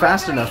 if you're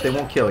fast enough, they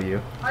won't kill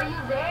you. Are you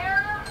there?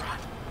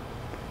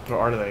 Where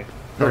are they?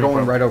 They're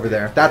going right over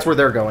there. That's where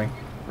they're going.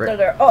 Right. They're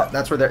there. Oh.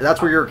 That's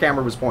where your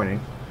camera was pointing.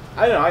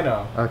 I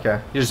know. Okay.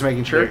 You're just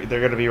making sure?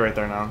 They're gonna be right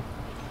there now.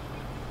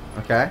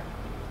 Okay.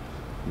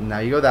 Now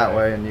you go that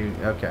way and you...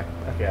 Okay.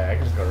 Okay, I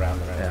can just go around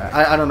the right.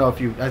 Yeah, I don't know if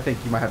you... I think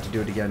you might have to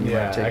do it again. You might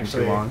have taken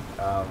actually, too long.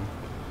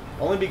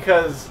 Only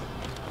because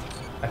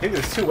I think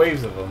there's 2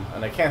 waves of them,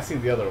 and I can't see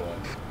the other one.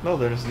 No,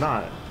 there's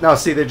not. No,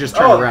 see, they just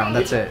turn Oh, around.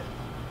 That's it.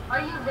 Are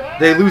you there?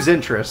 They lose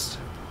interest.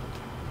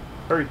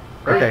 Hurry.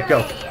 Okay,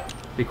 go. Gregory,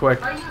 Be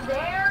quick. Are you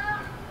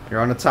there? You're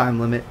on a time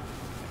limit.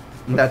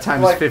 And that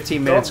time Like, is 15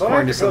 don't- minutes don't I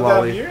according have to to go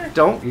down Solali. here?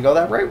 Don't. You go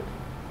that right.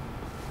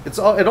 It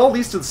all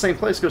leads to the same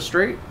place. Go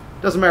straight.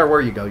 Doesn't matter where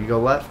you go. You go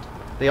left.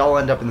 They all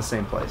end up in the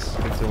same place.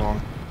 Took too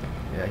long.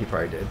 Yeah, he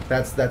probably did.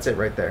 That's it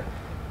right there.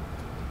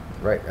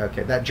 Right.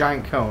 Okay. That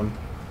giant cone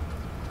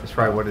is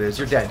probably what it is.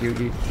 You're dead. You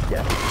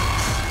yeah.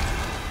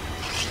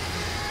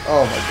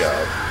 Oh my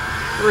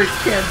God. Rick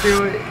can't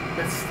do it.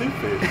 It's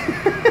stupid.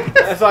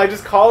 And so I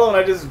just call him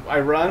and I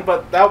run,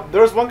 but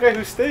there was one guy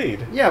who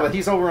stayed. Yeah, but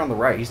he's over on the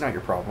right. He's not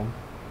your problem.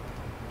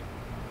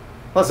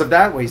 Plus, if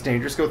that way's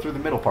dangerous, go through the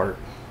middle part.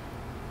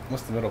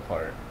 What's the middle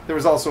part? There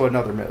was also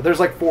another middle. There's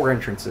like 4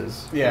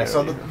 entrances. Yeah,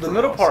 so the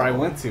middle part I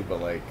went to,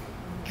 but like...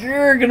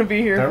 You're gonna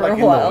be here They're, for like, a in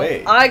the while.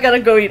 way. I gotta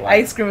go eat Like,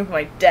 ice cream with my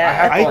I dad.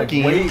 have to like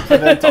Hiking. wait for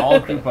them to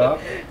all creep up.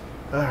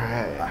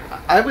 Alright.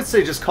 I would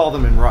say just call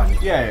them and run.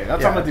 Yeah,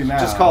 that's what I'm gonna do now.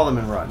 Just call them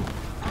and run.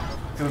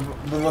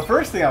 The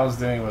first thing I was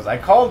doing was I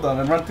called them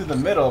and run through the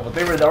middle, but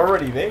they were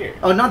already there.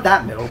 Oh, not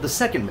that middle. The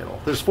second middle.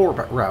 There's 4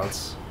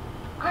 routes.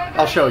 Gregory,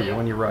 I'll show you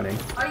when you're running.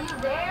 Are you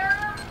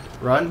there?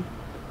 Run.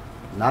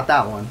 Not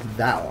that one.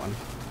 That one.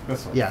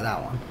 This one. Yeah,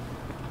 that one.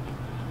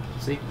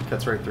 See? It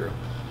cuts right through.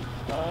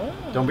 Oh.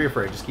 Don't be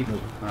afraid. Just keep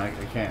moving. I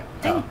can't.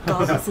 Thank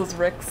God this was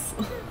Rick's.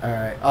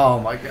 Alright. Oh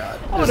my god.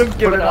 I Just would've put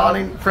given it on up.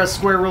 and press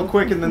square real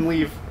quick and then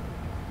leave.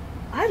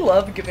 I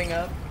love giving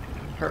up.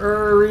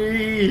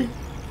 Hurry!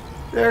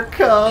 They're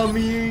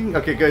coming!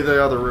 Okay, go to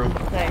the other room.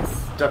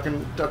 Nice. Duck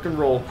and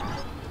roll.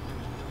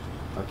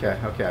 Okay,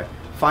 okay.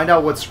 Find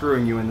out what's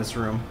screwing you in this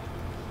room.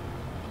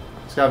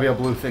 There's gotta be a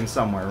blue thing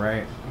somewhere,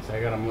 right? So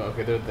I gotta move.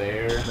 Okay, they're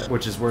there.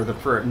 Which is where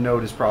the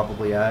node is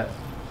probably at.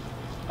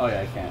 Oh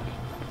yeah, I can't.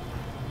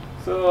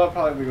 So I'll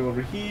probably go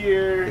over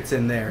here. It's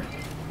in there.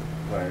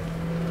 Where?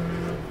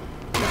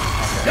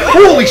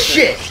 Holy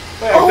shit!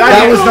 Wait,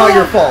 That was not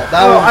your fault.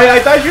 That was...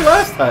 I died you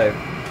last time.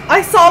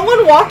 I saw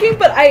one walking,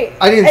 but I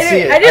didn't see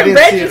it. I didn't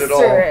I didn't see it register at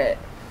all. it.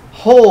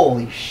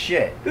 Holy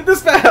shit.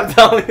 This man, I'm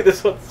telling you,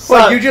 this one sucks.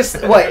 What, you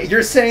just... What,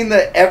 you're saying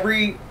that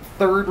every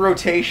 3rd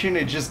rotation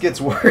it just gets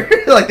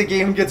worse? Like the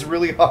game gets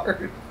really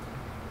hard?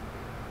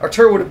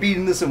 Arturo would have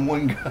beaten this in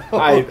one go.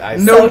 I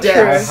no So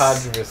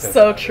deaths. true.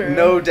 So true.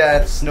 No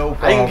deaths, no I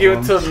problems. can give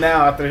it to him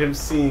now after him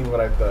seeing what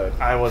I've done.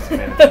 I wasn't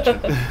paying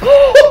attention.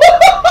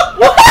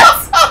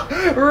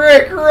 What?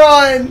 Rick,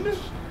 run!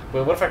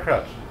 Wait, what if I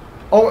crouch?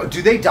 Oh,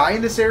 do they die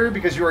in this area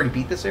because you already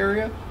beat this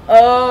area?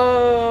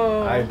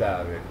 Oh. I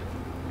doubt it.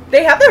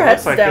 They have their It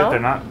heads looks like down. they're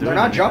not doing They're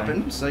not anything.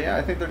 jumping, so yeah,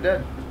 I think they're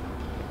dead.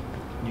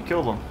 You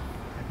killed them.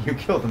 You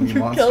killed them, you, You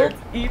monster. killed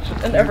each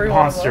and every one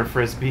of Monster them.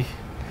 frisbee.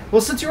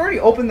 Well, since you already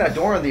opened that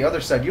door on the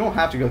other side, you don't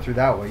have to go through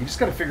that way. You just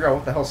gotta figure out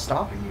what the hell's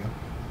stopping you.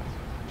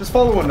 Just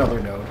follow another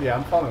node. Yeah,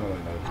 I'm following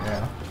one node.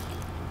 Yeah,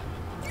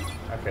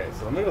 Okay,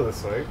 so let me go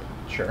this way.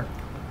 sure.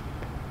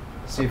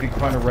 See if you can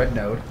find a red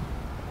node.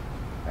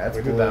 That's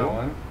We blue. did that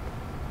one.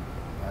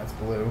 That's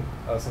blue.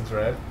 Oh, this one's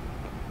red.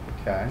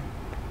 Okay.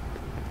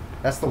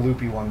 That's the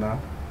loopy one, though.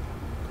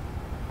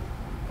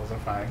 Those are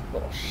fine.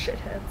 Little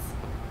shitheads.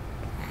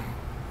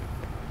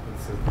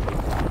 This is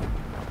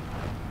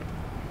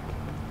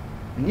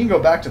And you can go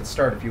back to the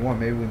start if you want.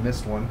 Maybe we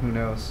missed one. Who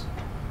knows?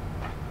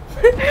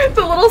 The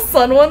little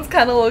sun ones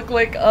kind of look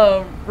like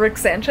Rick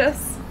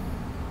Sanchez.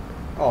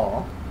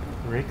 Aw.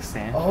 Rick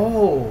Sanchez.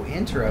 Oh,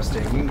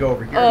 interesting. You can go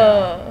over here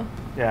now.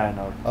 Yeah, I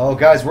know. Oh,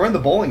 guys, we're in the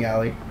bowling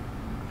alley.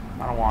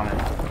 I don't want it.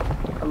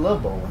 I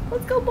love bowling.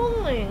 Let's go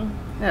bowling.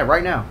 Yeah,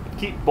 right now.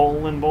 Keep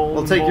bowling.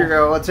 We'll take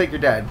your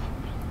dad.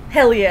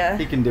 Hell yeah.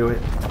 He can do it.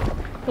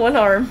 One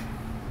arm.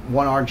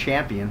 One-arm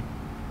champion.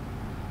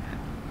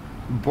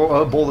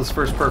 Bowl his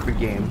first perfect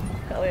game.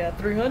 Hell yeah.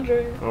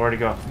 300. Where'd he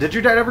go? Did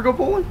your dad ever go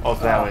bowling? Oh,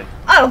 it's that way.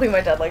 I don't think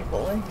my dad liked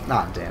bowling.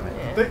 Nah, damn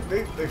it.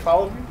 Yeah. They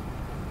followed me?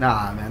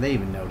 Nah, man, they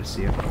even notice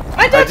you.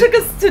 My dad took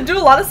us to do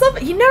a lot of stuff,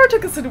 but he never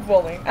took us to do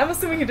bowling. I'm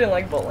assuming he didn't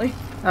like bowling.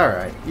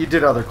 Alright, you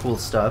did other cool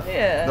stuff.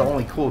 Yeah. The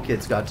only cool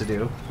kids got to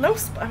do. No,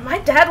 my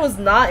dad was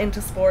not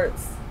into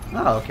sports.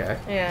 Oh, okay.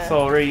 Yeah.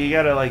 So, Ray, you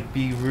gotta, like,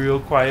 be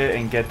real quiet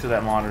and get to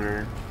that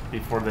monitor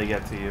before they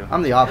get to you.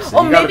 I'm the opposite.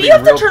 Oh, gotta maybe be you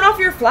have to real- turn off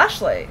your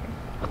flashlight.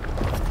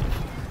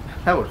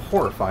 That would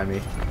horrify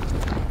me.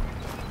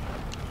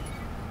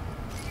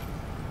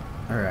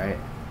 Alright.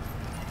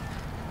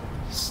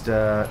 Just,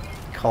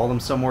 call them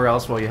somewhere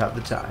else while you have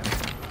the time.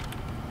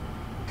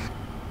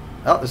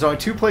 Oh, there's only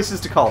 2 places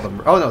to call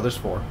them. Oh, no, there's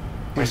 4.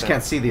 We just Okay.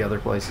 can't see the other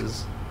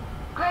places.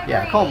 Gregory,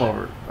 Yeah, call them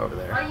over Are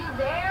there. you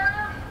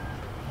there?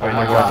 Oh, you're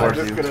my not God. going I'm towards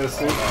just you. gonna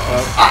assume.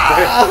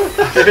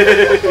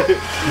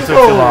 You took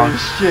too long.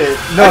 shit.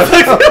 No,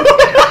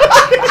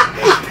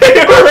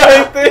 They were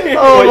right there.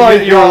 Oh Well, my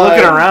you were God.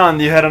 looking around.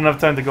 You had enough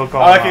time to go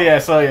call Oh, them okay, out. yeah,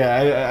 so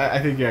yeah, I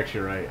think you're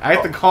actually right. I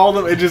have to call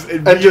them and just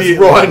and just immediately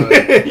run. do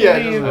it. Yeah,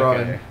 just Okay.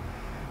 run.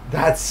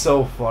 That's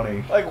so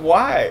funny. Like,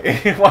 why?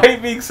 Why are you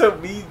being so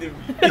mean to me?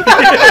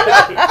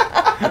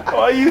 Why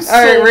are you so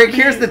Alright, Rick, mean?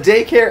 here's the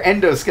daycare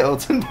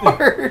endoskeleton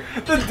part.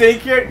 The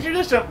daycare, you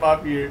just jump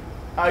off here.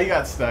 Oh, you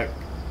got stuck.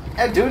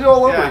 And do it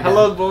all over Yeah, again.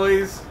 hello,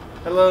 boys.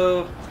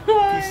 Hello,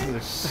 Hi. pieces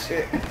of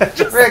shit.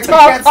 Rick, you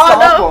Stop can't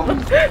stop on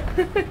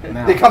them.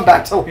 Now. They come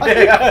back to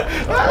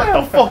life. What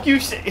the fuck you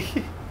say?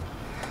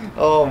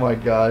 Oh my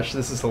gosh,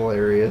 this is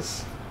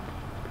hilarious.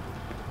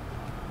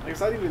 It's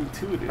not even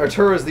intuitive.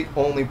 Arturo is the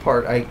only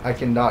part I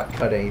cannot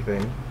cut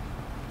anything.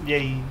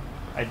 Yay.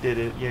 I did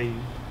it. Yay.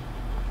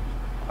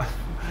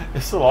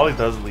 It still always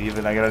does leave,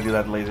 and I gotta do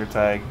that laser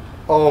tag.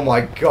 Oh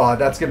my god,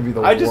 that's gonna be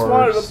the I worst. just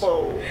wanted a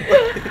bowl.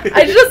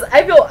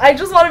 I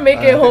just want to make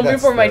I it think home that's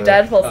before my the-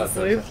 dad falls Oh,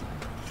 asleep.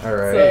 All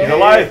right. So- He's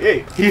alive.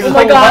 Hey, He's Oh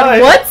my god,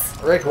 alive.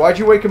 what? Rick, why'd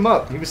you wake him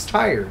up? He was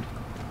tired.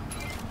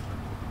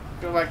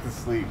 Go back to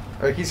sleep.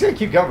 Rick, he's gonna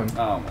keep going.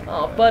 Oh my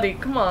Oh, god. buddy,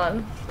 come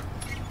on.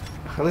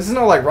 This is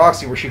not like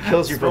Roxy where she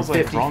kills you from Smells like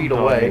 50 wrong feet dog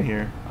away. in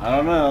here. I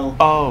don't know.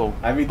 Oh,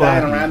 I be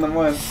dying buddy. around them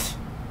once.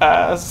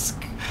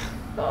 Ask.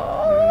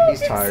 Oh,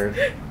 He's tired.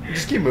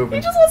 Just keep moving.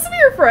 He just wants to be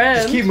your friend.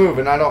 Just keep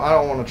moving. I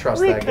don't want to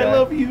trust Rick, that guy. I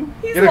love you.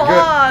 He's Get a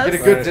lost. good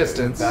Sorry,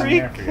 distance. down Rick,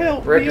 there, I forget.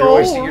 help Rick, me. you're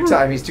wasting your Oh.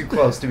 time. He's too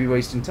close to be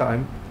wasting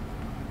time.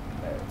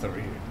 Yeah, it's over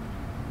here.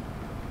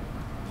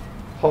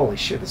 Holy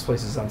shit, this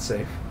place is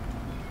unsafe.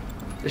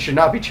 There should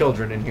not be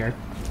children in here.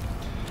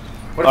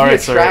 What if All he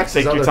right, sir. attracts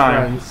Take his your other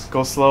time. friends?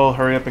 Go slow.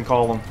 Hurry up and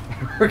call them.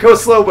 Or go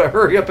slow, but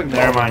hurry up and call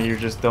Never them. mind. You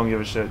just don't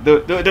give a shit. Do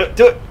it. Do it. Do it.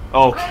 Do it.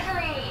 Oh,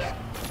 Gregory!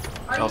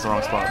 Are that was the you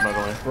wrong spot, there?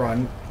 by the way.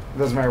 Run.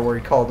 Doesn't matter where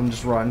he called them,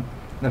 just run. And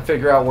then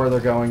figure out where they're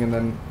going, and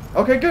then...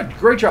 Okay, good.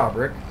 Great job,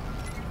 Rick.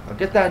 Now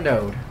get that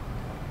node.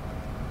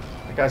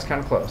 That guy's kind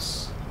of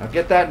close. Now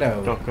get that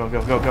node. Go. Go.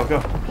 Go. Go. Go.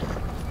 Go.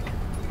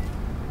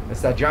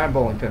 It's that giant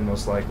bowling pin,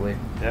 most likely.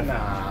 Yeah.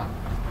 Nah.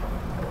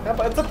 Yeah,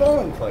 but it's a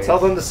bowling place. Tell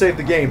them to save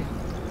the game.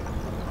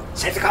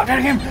 Save the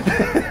goddamn game!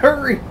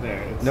 Hurry!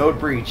 There, it's... Node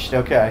breached.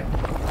 Okay.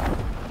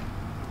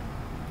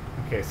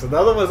 Okay, so the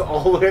other one's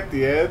all the way at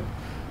the end.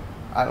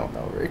 I don't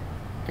know, Rick.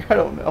 I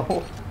don't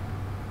know.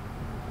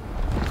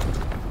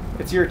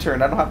 It's your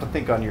turn. I don't have to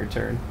think on your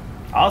turn.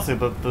 Honestly,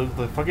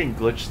 the fucking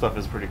glitch stuff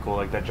is pretty cool.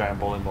 Like that giant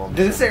bowling ball.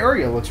 This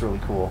area looks really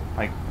cool.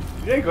 Like,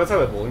 You didn't go outside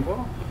the bowling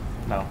ball?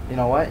 no. You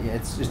know what? Yeah,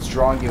 it's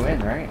drawing you in,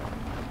 right?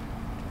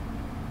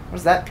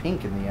 What's that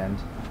pink in the end?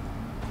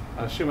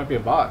 Oh shit, might be a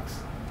box.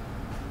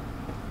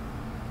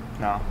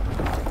 No.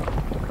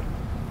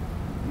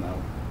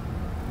 No.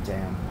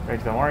 Damn.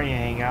 Rick, the more you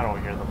hang out over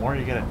here, the more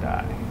you're gonna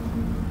die.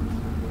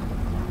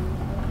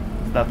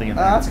 There's nothing in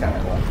there. That's kind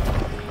of cool.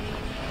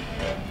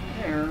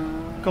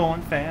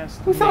 Going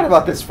fast. Who thought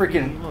about this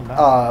freaking,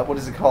 what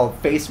is it called?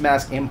 Face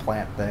mask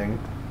implant thing?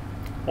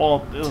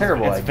 Well,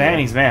 Terrible it's idea.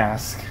 Vanny's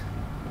mask.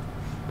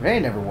 They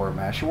never wore a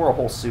mask. She wore a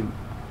whole suit.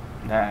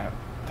 Nah,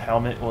 the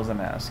helmet was a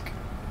mask.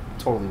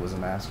 Totally was a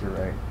mask, you're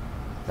right.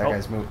 That Oh.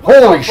 guy's moving.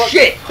 Holy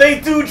shit! They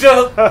do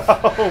jump!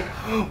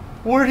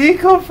 Where'd he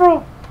come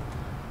from?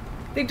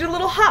 They do a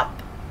little hop.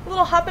 A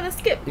little hop and a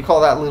skip. You call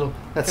that little...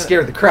 That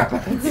scared the crap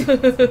out of me.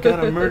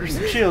 Gotta murder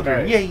some children.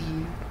 Right. Yay!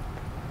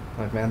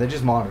 Like, man, they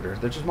just monitor.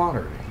 They're just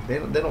monitoring. They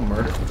don't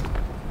murder.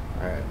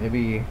 Alright,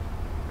 maybe...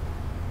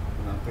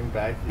 Nothing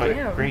back Like,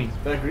 here. Damn. green. Is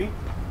that green?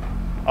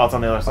 Oh, it's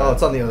on the other side. Oh,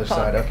 it's on the other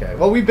side. Okay.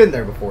 Well, we've been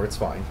there before. It's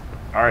fine.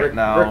 All right, Rick,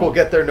 now Rick will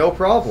get there, no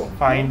problem.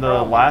 find No the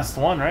problem. last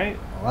one, right?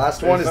 The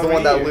last There's one is the somebody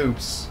one that here.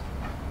 loops.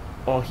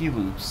 Oh, he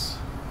loops.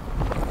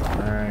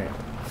 Alright.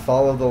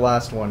 Follow the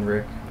last one,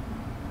 Rick.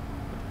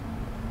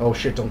 Oh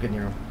shit, don't get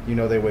near them. You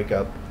know they wake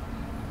up.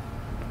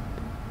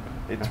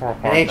 They tore And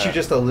apart. ain't you that.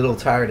 just a little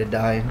tired of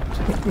dying?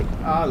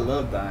 I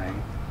love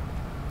dying.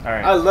 All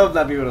right. I love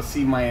not being able to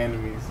see my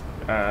enemies.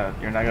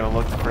 You're not gonna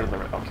look further.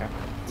 Okay.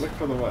 Look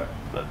for the what?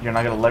 You're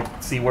not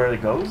gonna see where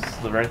it goes,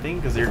 the right thing,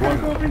 because you're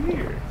going over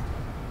here.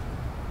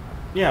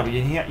 Yeah, but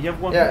you have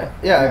one Yeah, more.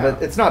 yeah,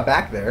 but it's not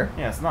back there.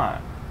 Yeah, it's not.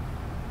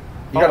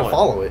 You gotta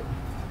follow it.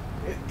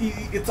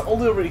 It's all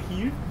the way over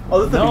here? Oh,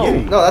 that's the No.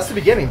 beginning. No, that's the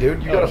beginning,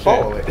 dude. You Oh, gotta shit.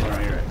 follow it.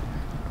 Alright, you're right.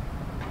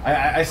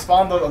 I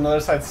spawned on the other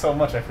side so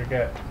much I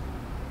forget.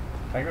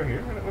 Can I go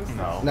here? What's this?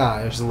 No. Nah,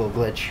 there's a little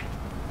glitch.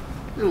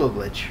 There's a little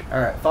glitch.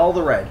 Alright, follow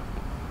the red.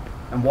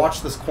 And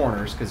watch those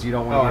corners, because you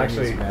don't Oh, want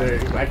to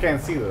actually, I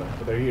can't see them,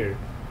 but they're here.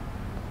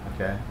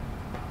 Okay.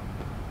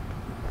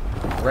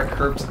 Red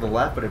curve to the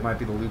left, but it might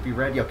be the loopy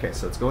red. Yeah, okay,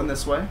 so it's going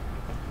this way.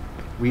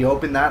 We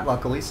opened that,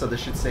 luckily, so this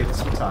should save us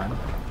some time.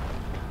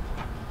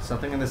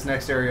 Something in this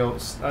next area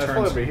It's probably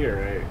over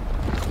here,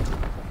 right?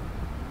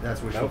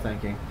 That's wishful Nope.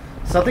 thinking.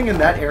 Something in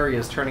that area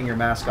is turning your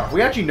mask off.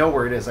 We actually know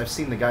where it is. I've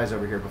seen the guys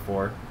over here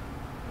before.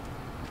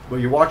 But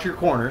you watch your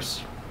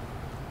corners.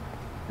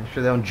 Make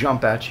sure they don't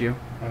jump at you.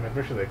 I'm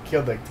pretty sure they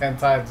killed like 10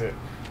 times at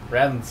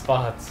random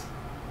spots.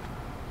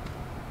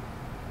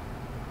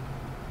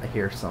 I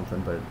hear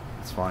something, but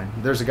it's fine.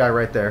 There's a guy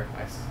right there.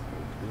 Nice.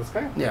 This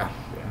guy? Yeah.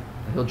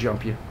 Yeah. He'll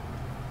jump you.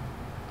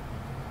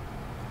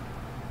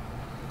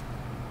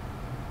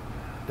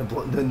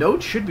 The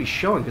node should be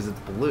showing because it's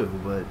blue,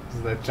 but This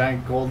is that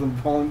giant golden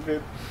bowling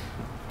pin.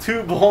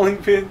 2 bowling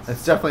pins.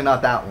 it's definitely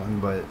not that one.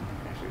 But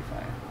Actually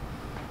fine.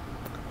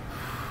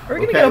 Are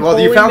we gonna okay, get a well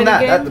you bowling found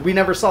that. minigame? That we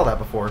never saw that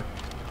before.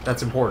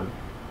 That's important.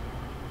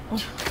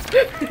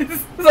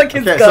 It's like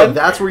his Okay, gun. so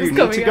that's where you is need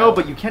to coming go, out.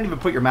 but you can't even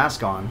put your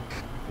mask on.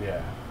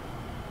 Yeah.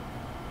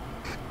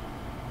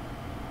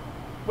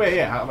 Wait,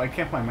 yeah, I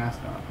can't put my mask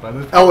on. But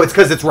this- Oh, it's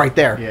because it's right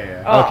there. Yeah,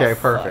 yeah. Oh, Okay,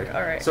 fuck. perfect.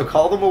 All right. So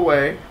call them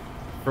away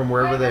from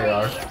wherever they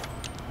are. Gregory,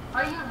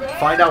 are you there?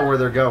 Find out where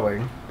they're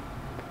going.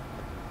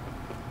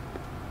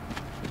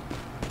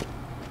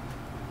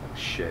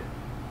 Shit.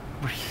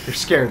 You're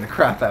scaring the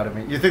crap out of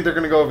me. You think they're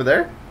gonna go over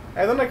there?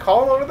 And then I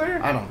call over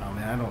there? I don't know,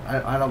 man.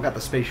 I don't got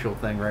the spatial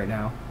thing right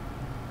now.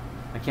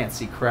 I can't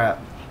see crap.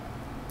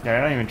 Yeah,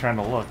 you're not even trying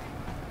to look.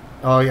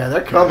 Oh yeah,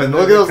 they're coming. Yeah,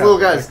 Look at they're those little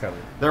coming, guys. they're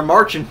coming. They're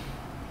marching.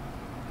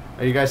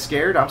 Are you guys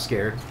scared? I'm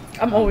scared.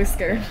 I'm always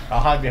scared. I'll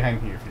hide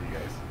behind here for you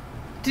guys.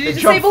 Did you They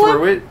jump disable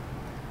through him? it.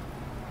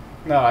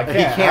 No, I He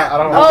can't. can't. I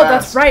don't No. Oh, know.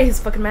 that's right. His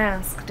fucking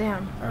mask.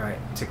 Damn. Alright,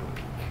 take a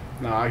peek.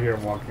 No, I hear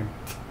him walking.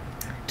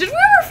 Did we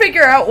ever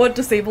figure out what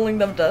disabling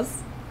them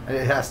does?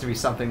 It has to be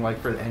something like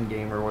for the end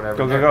game or whatever.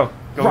 Go, go, go.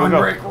 Go, Run, go,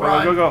 go. Rick, Go,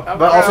 run. go, go, go.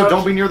 But also, Ouch.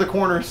 don't be near the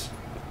corners.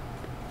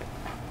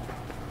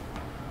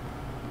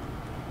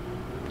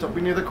 Don't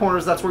be near the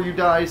corners. That's where you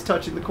die. Is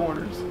touching the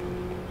corners.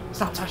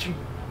 Stop touching.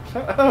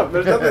 Shut up.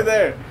 There's nothing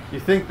there. You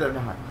think they're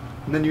not,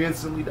 and then you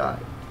instantly die.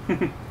 Just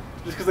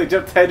because they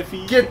jumped 10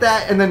 feet. Get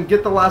that, and then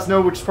get the last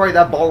node, which is probably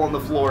that ball on the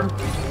floor.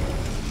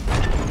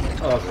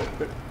 Oh,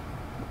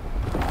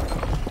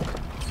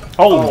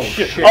 Holy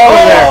shit. shit. Oh,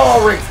 yeah.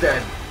 Oh, Rick's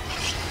dead.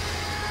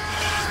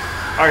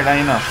 Alright, now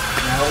you know.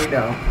 Now we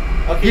know.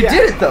 okay, You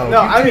did it, though.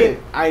 No, You I did mean,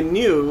 it. I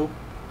knew.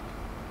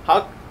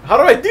 How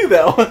do I do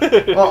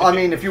that? Well, I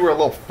mean, if you were a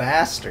little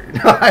faster.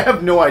 I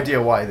have no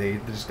idea why they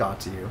just got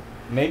to you.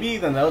 Maybe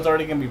the node's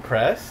already gonna be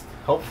pressed.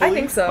 Hopefully. I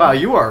think so. Wow,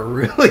 you are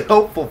really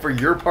hopeful for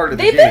your part of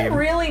the They've game. been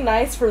really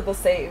nice for the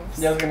saves.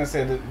 Yeah, I was gonna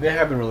say that they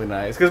have been really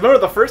nice. Because remember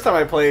the first time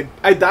I played,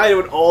 I died. It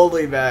went all the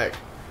way back.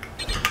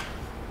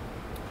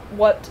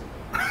 What?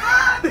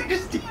 They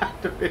just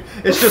deactivate.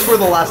 It's just where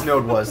the last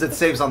node was. It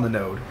saves on the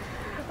node.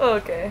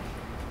 Okay.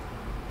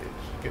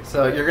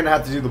 So you're gonna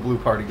have to do the blue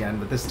part again,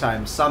 but this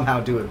time somehow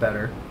do it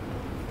better.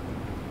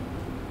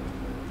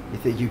 You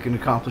think you can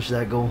accomplish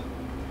that goal?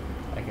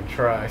 I can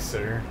try,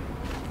 sir.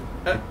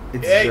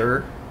 It's Hey.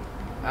 sure.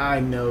 I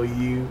know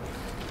you.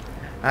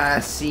 I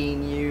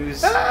seen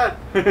yous. Ah!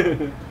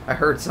 I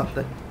heard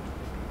something.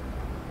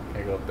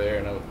 I go up there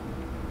and I'll...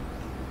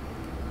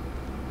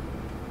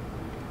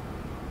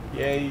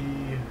 Yay.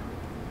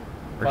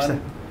 Rick's,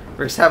 Fun.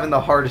 Rick's having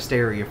the hardest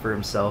area for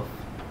himself.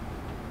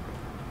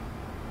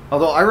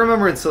 Although I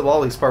remember in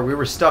Savali's part, we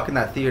were stuck in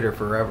that theater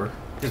forever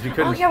because we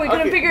couldn't. Oh yeah, we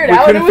couldn't Okay, figure it we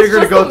out. couldn't It was figure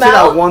to just go the to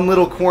that mouth. one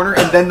little corner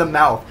and then the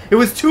mouth. It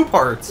was 2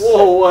 parts.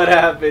 Whoa, what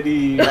happened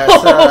here?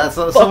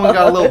 Someone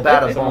got a little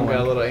bad at Someone got a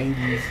home. little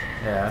angry. It's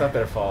Yeah. not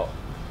their fault.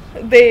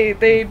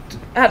 They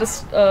had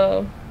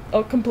a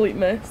complete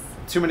mess.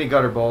 Too many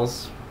gutter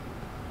balls.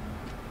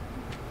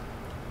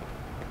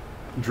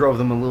 Drove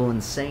them a little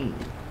insane.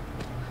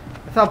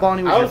 I thought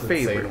Bonnie was I your was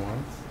insane favorite.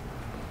 once.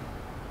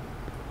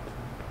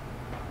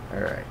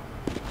 Alright.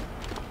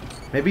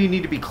 Maybe you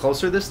need to be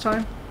closer this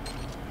time?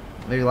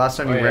 Maybe last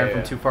time Oh, you yeah, ran yeah.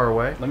 from too far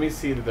away? Let me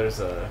see that there's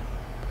a...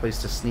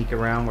 Place to sneak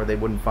around where they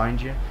wouldn't find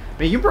you? I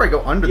mean, you can probably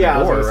go under Yeah, I the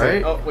was door, gonna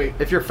say- right? oh, wait.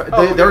 If you're...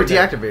 Oh, they were okay.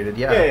 deactivated,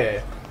 yeah.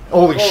 Yeah.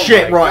 Holy Oh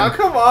shit, my run! God,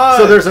 come on!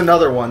 So there's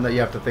another one that you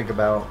have to think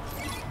about.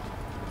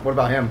 What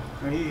about him?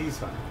 He's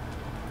fine.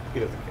 He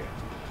doesn't care.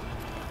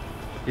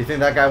 You think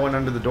that guy went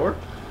under the door?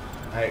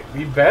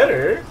 He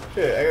better.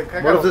 Shit,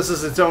 What if this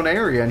is its own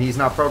area and he's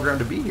not programmed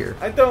to be here?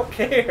 I don't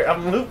care.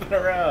 I'm looping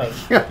around.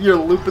 You're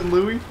looping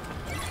Louie?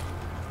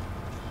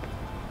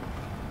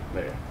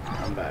 There.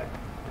 I'm back.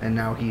 And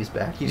now he's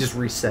back. He just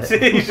reset.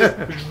 He's just-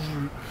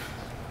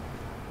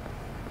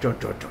 Dun,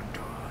 dun, dun,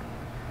 dun.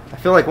 I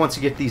feel like once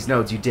you get these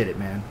nodes, you did it,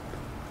 man.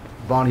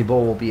 Bonnie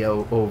Bowl will be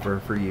over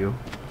for you.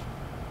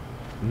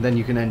 And then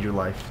you can end your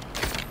life.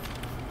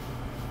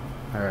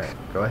 Alright,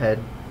 go ahead.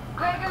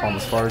 Gregory, Calm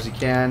as far as you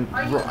can.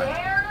 are you Run.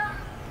 there?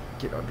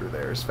 Get under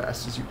there as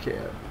fast as you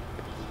can.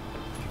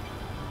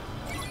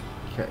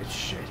 Okay,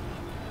 shit.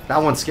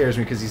 That one scares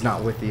me because he's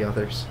not with the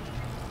others.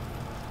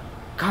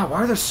 God,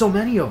 why are there so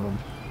many of them?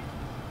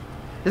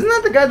 Isn't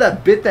that the guy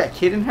that bit that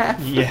kid in half?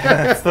 Yeah,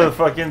 that's the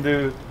fucking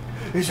dude.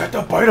 He's at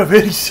the bite of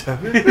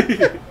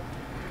it.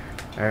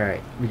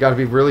 Alright, we gotta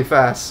be really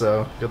fast,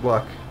 so good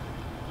luck.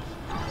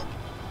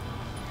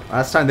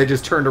 Last time they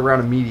just turned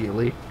around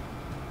immediately.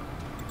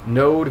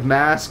 Node,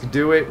 mask,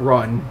 do it,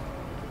 run.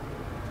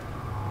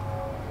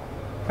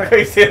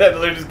 I say that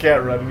they just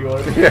can't run anymore.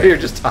 Yeah, you're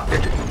just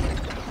tired.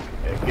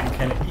 Yeah, getting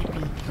kind of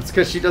eepy. It's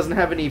because she doesn't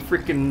have any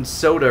freaking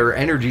soda or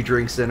energy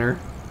drinks in her.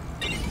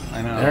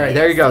 I know. Alright,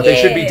 there you go. They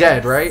should be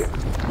dead, right?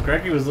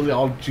 Gregory was literally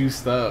all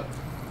juiced up.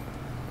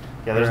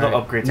 Yeah, there's Alright.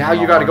 no upgrades. Now in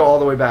you Walmart. gotta go all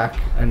the way back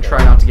and Okay.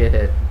 try not to get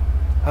hit.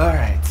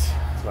 Alright.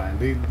 It's fine.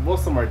 Most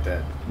of them are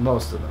dead.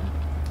 Most of them.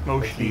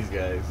 Like these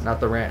guys. Not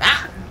the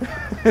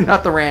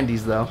Not the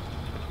Randys, though.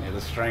 Yeah,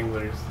 the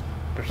stranglers.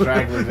 The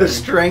stragglers. The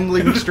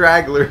strangling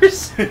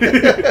stragglers.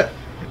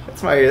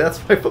 That's my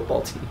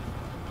football team.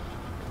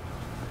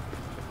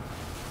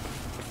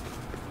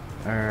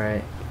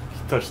 Alright. He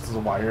touched the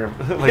wire.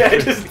 Yeah, I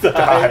just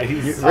died.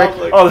 dies.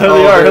 Rick- Oh, there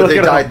they are. They Look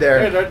at died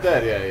them. They're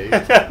there. dead, yeah.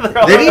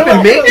 They didn't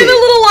even make In a it.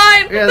 little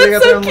line. Yeah, they got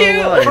That's so their own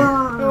little cute.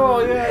 line. Oh,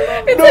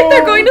 yeah. It's like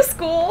they're going to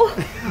school.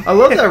 I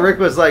love that Rick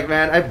was like,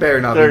 man, I better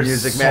not There's be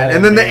music, so man.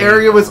 And then the many.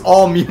 area was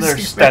all music,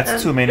 There's man.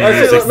 that's too many Let's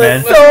say- music,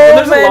 man. let's- So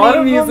there's a many lot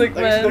of music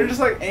them, men. They're just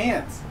like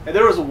ants. And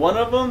there was one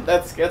of them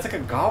that's like a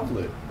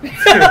goblet.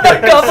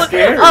 Goblin.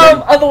 Scary.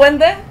 A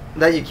duende?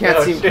 That you can't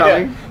Oh, see him shit.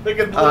 coming. Look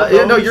at the Yeah,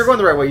 little no, bones. you're going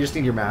the right way. You just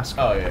need your mask.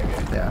 Oh, yeah,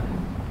 okay. Yeah.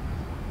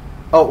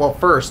 Oh, well,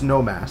 first,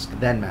 no mask,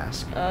 then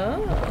mask.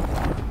 Oh.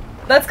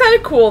 That's kind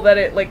of cool that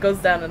it like goes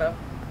down and up.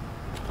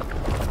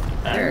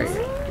 There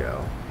you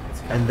go.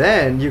 And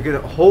then you can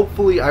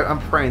hopefully... I'm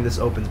praying this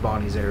opens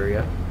Bonnie's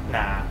area.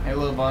 Nah. Hey,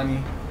 little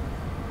Bonnie.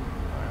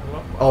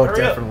 Oh, it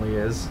Hurry up. definitely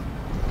is.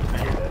 I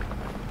hear that.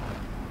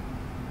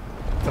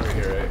 It's over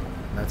here, right?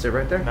 That's it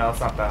right there? No, it's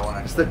not that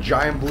one. It's Actually. the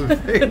giant blue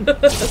thing.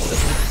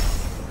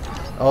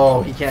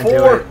 Oh, he can't do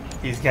 4. it.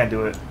 He can't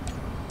do it.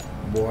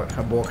 Boy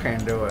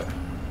can't do it.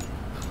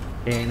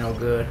 He ain't no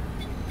good.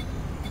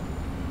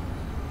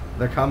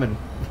 They're coming.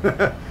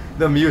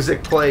 The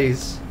music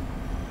plays.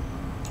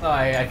 Oh,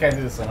 I can't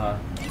do this one, huh?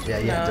 Yeah,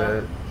 you have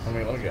to... Let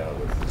me get out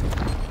of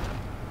this.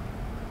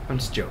 I'm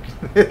just joking.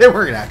 They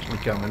weren't actually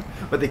coming,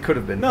 but they could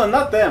have been. No,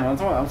 not them.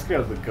 I'm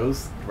scared of the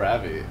ghost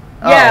rabbit.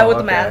 Yeah, Oh, with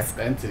the okay. mask.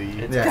 The entity.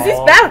 It's Yeah. Because he's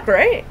all- back,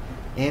 right?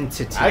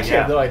 Entity. I actually Yeah.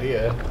 have no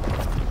idea.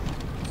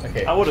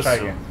 Okay, I would try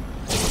assume. again.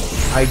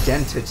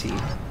 Identity.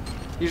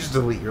 You just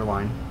delete your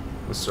line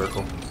with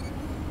circle.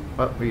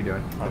 What are you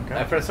doing? Okay.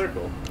 I press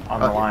circle. On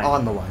the line.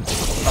 On the line.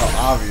 Oh,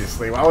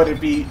 obviously. Why would it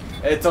be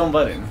its own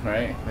button,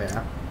 right?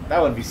 Yeah.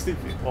 That would be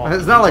stupid. Well,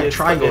 It's not like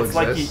triangle It's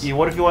like exists.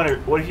 what if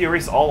you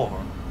erase all of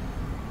them?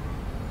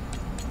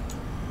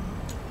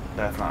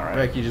 That's not right.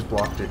 Like you just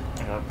blocked it.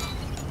 Yep.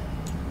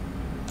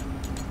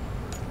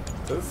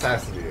 So this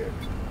has to be it.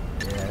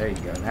 Yeah, there you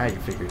go. Now you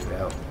figured it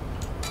out.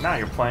 Now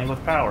you're playing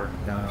with power.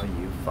 No,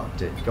 you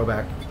fucked it. Go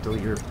back.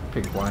 Delete your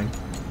pink line.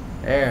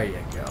 There you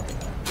go.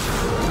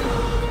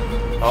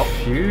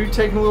 Oh, You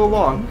taking a little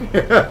long.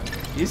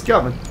 He's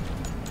coming.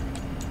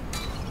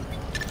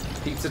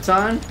 Pizza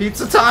time.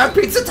 Pizza time.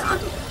 Pizza time.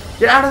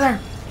 Get out of there.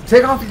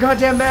 Take off your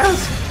goddamn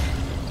mask.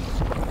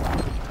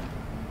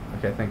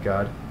 Okay, thank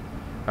God.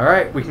 All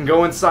right, we can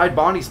go inside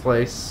Bonnie's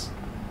place.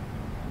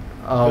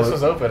 Oh, This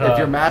was open, if huh?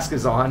 your mask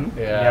is on.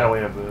 you Yeah. gotta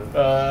wait a bit.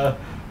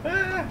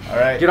 All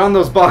right. Get on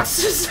those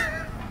boxes.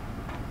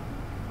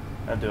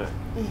 I'll do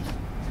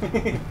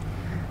it.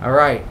 All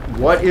right,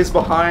 what is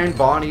behind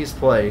Bonnie's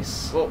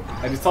place? Well,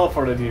 I just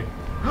teleported you.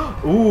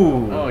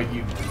 Ooh, Oh,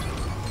 you.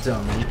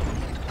 dummy.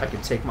 I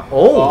could take my...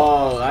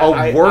 Oh,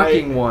 a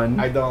working one.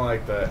 I don't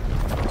like that.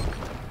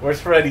 Where's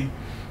Freddy?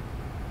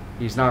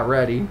 He's not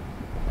ready.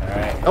 All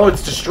right. Oh,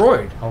 it's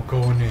destroyed. I'm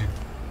going in.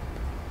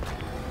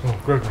 Oh,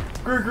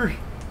 Gregory.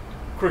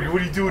 Gregory,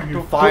 what are you doing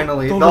here?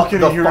 Finally, Don't the look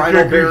in here, final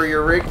Gregory.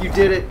 barrier, Rick. You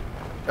did it.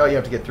 Oh, you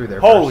have to get through there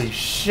Holy first.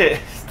 shit!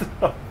 The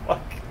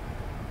fuck?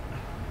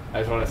 I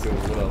just want to see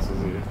what else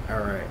is here. All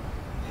right.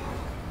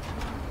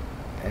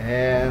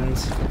 And...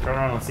 Turn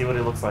around and see what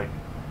it looks like.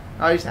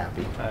 Oh, he's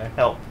happy.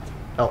 Help!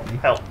 Help me.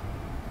 Help!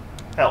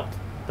 Help!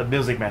 The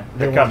music man. They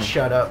They're won't coming.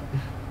 shut up.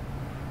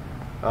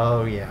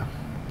 Oh, yeah.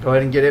 Go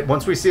ahead and get it.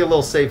 Once we see a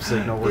little safe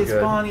signal, we're It's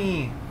good.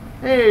 Bonnie.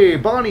 Hey,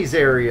 Bonnie's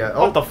area.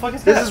 What the fuck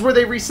is This that? is where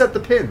they reset the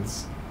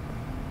pins.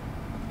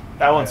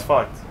 That one's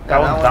fucked. That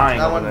Yeah, one's dying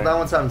That over one, there. that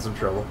one's having some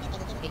trouble.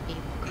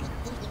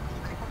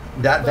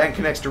 That vent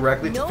connects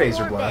directly to No phaser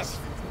more blast.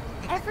 vents.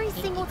 Every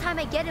single time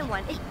I get in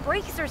one, it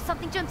breaks or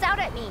something jumps out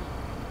at me.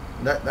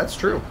 That's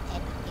true.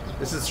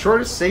 This is the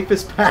shortest,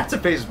 safest path to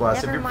phaser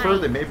blast. Never if you prefer,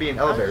 mind. there may be an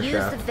I'll elevator use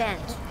shaft. the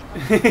vent.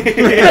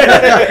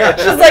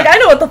 She's like, I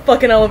know what the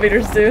fucking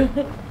elevators do.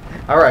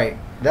 Alright,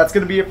 that's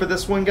going to be it for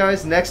this one,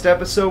 guys. Next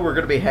episode, we're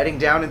going to be heading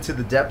down into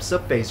the depths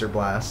of phaser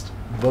blast.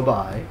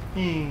 Bye-bye.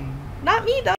 Not me, though.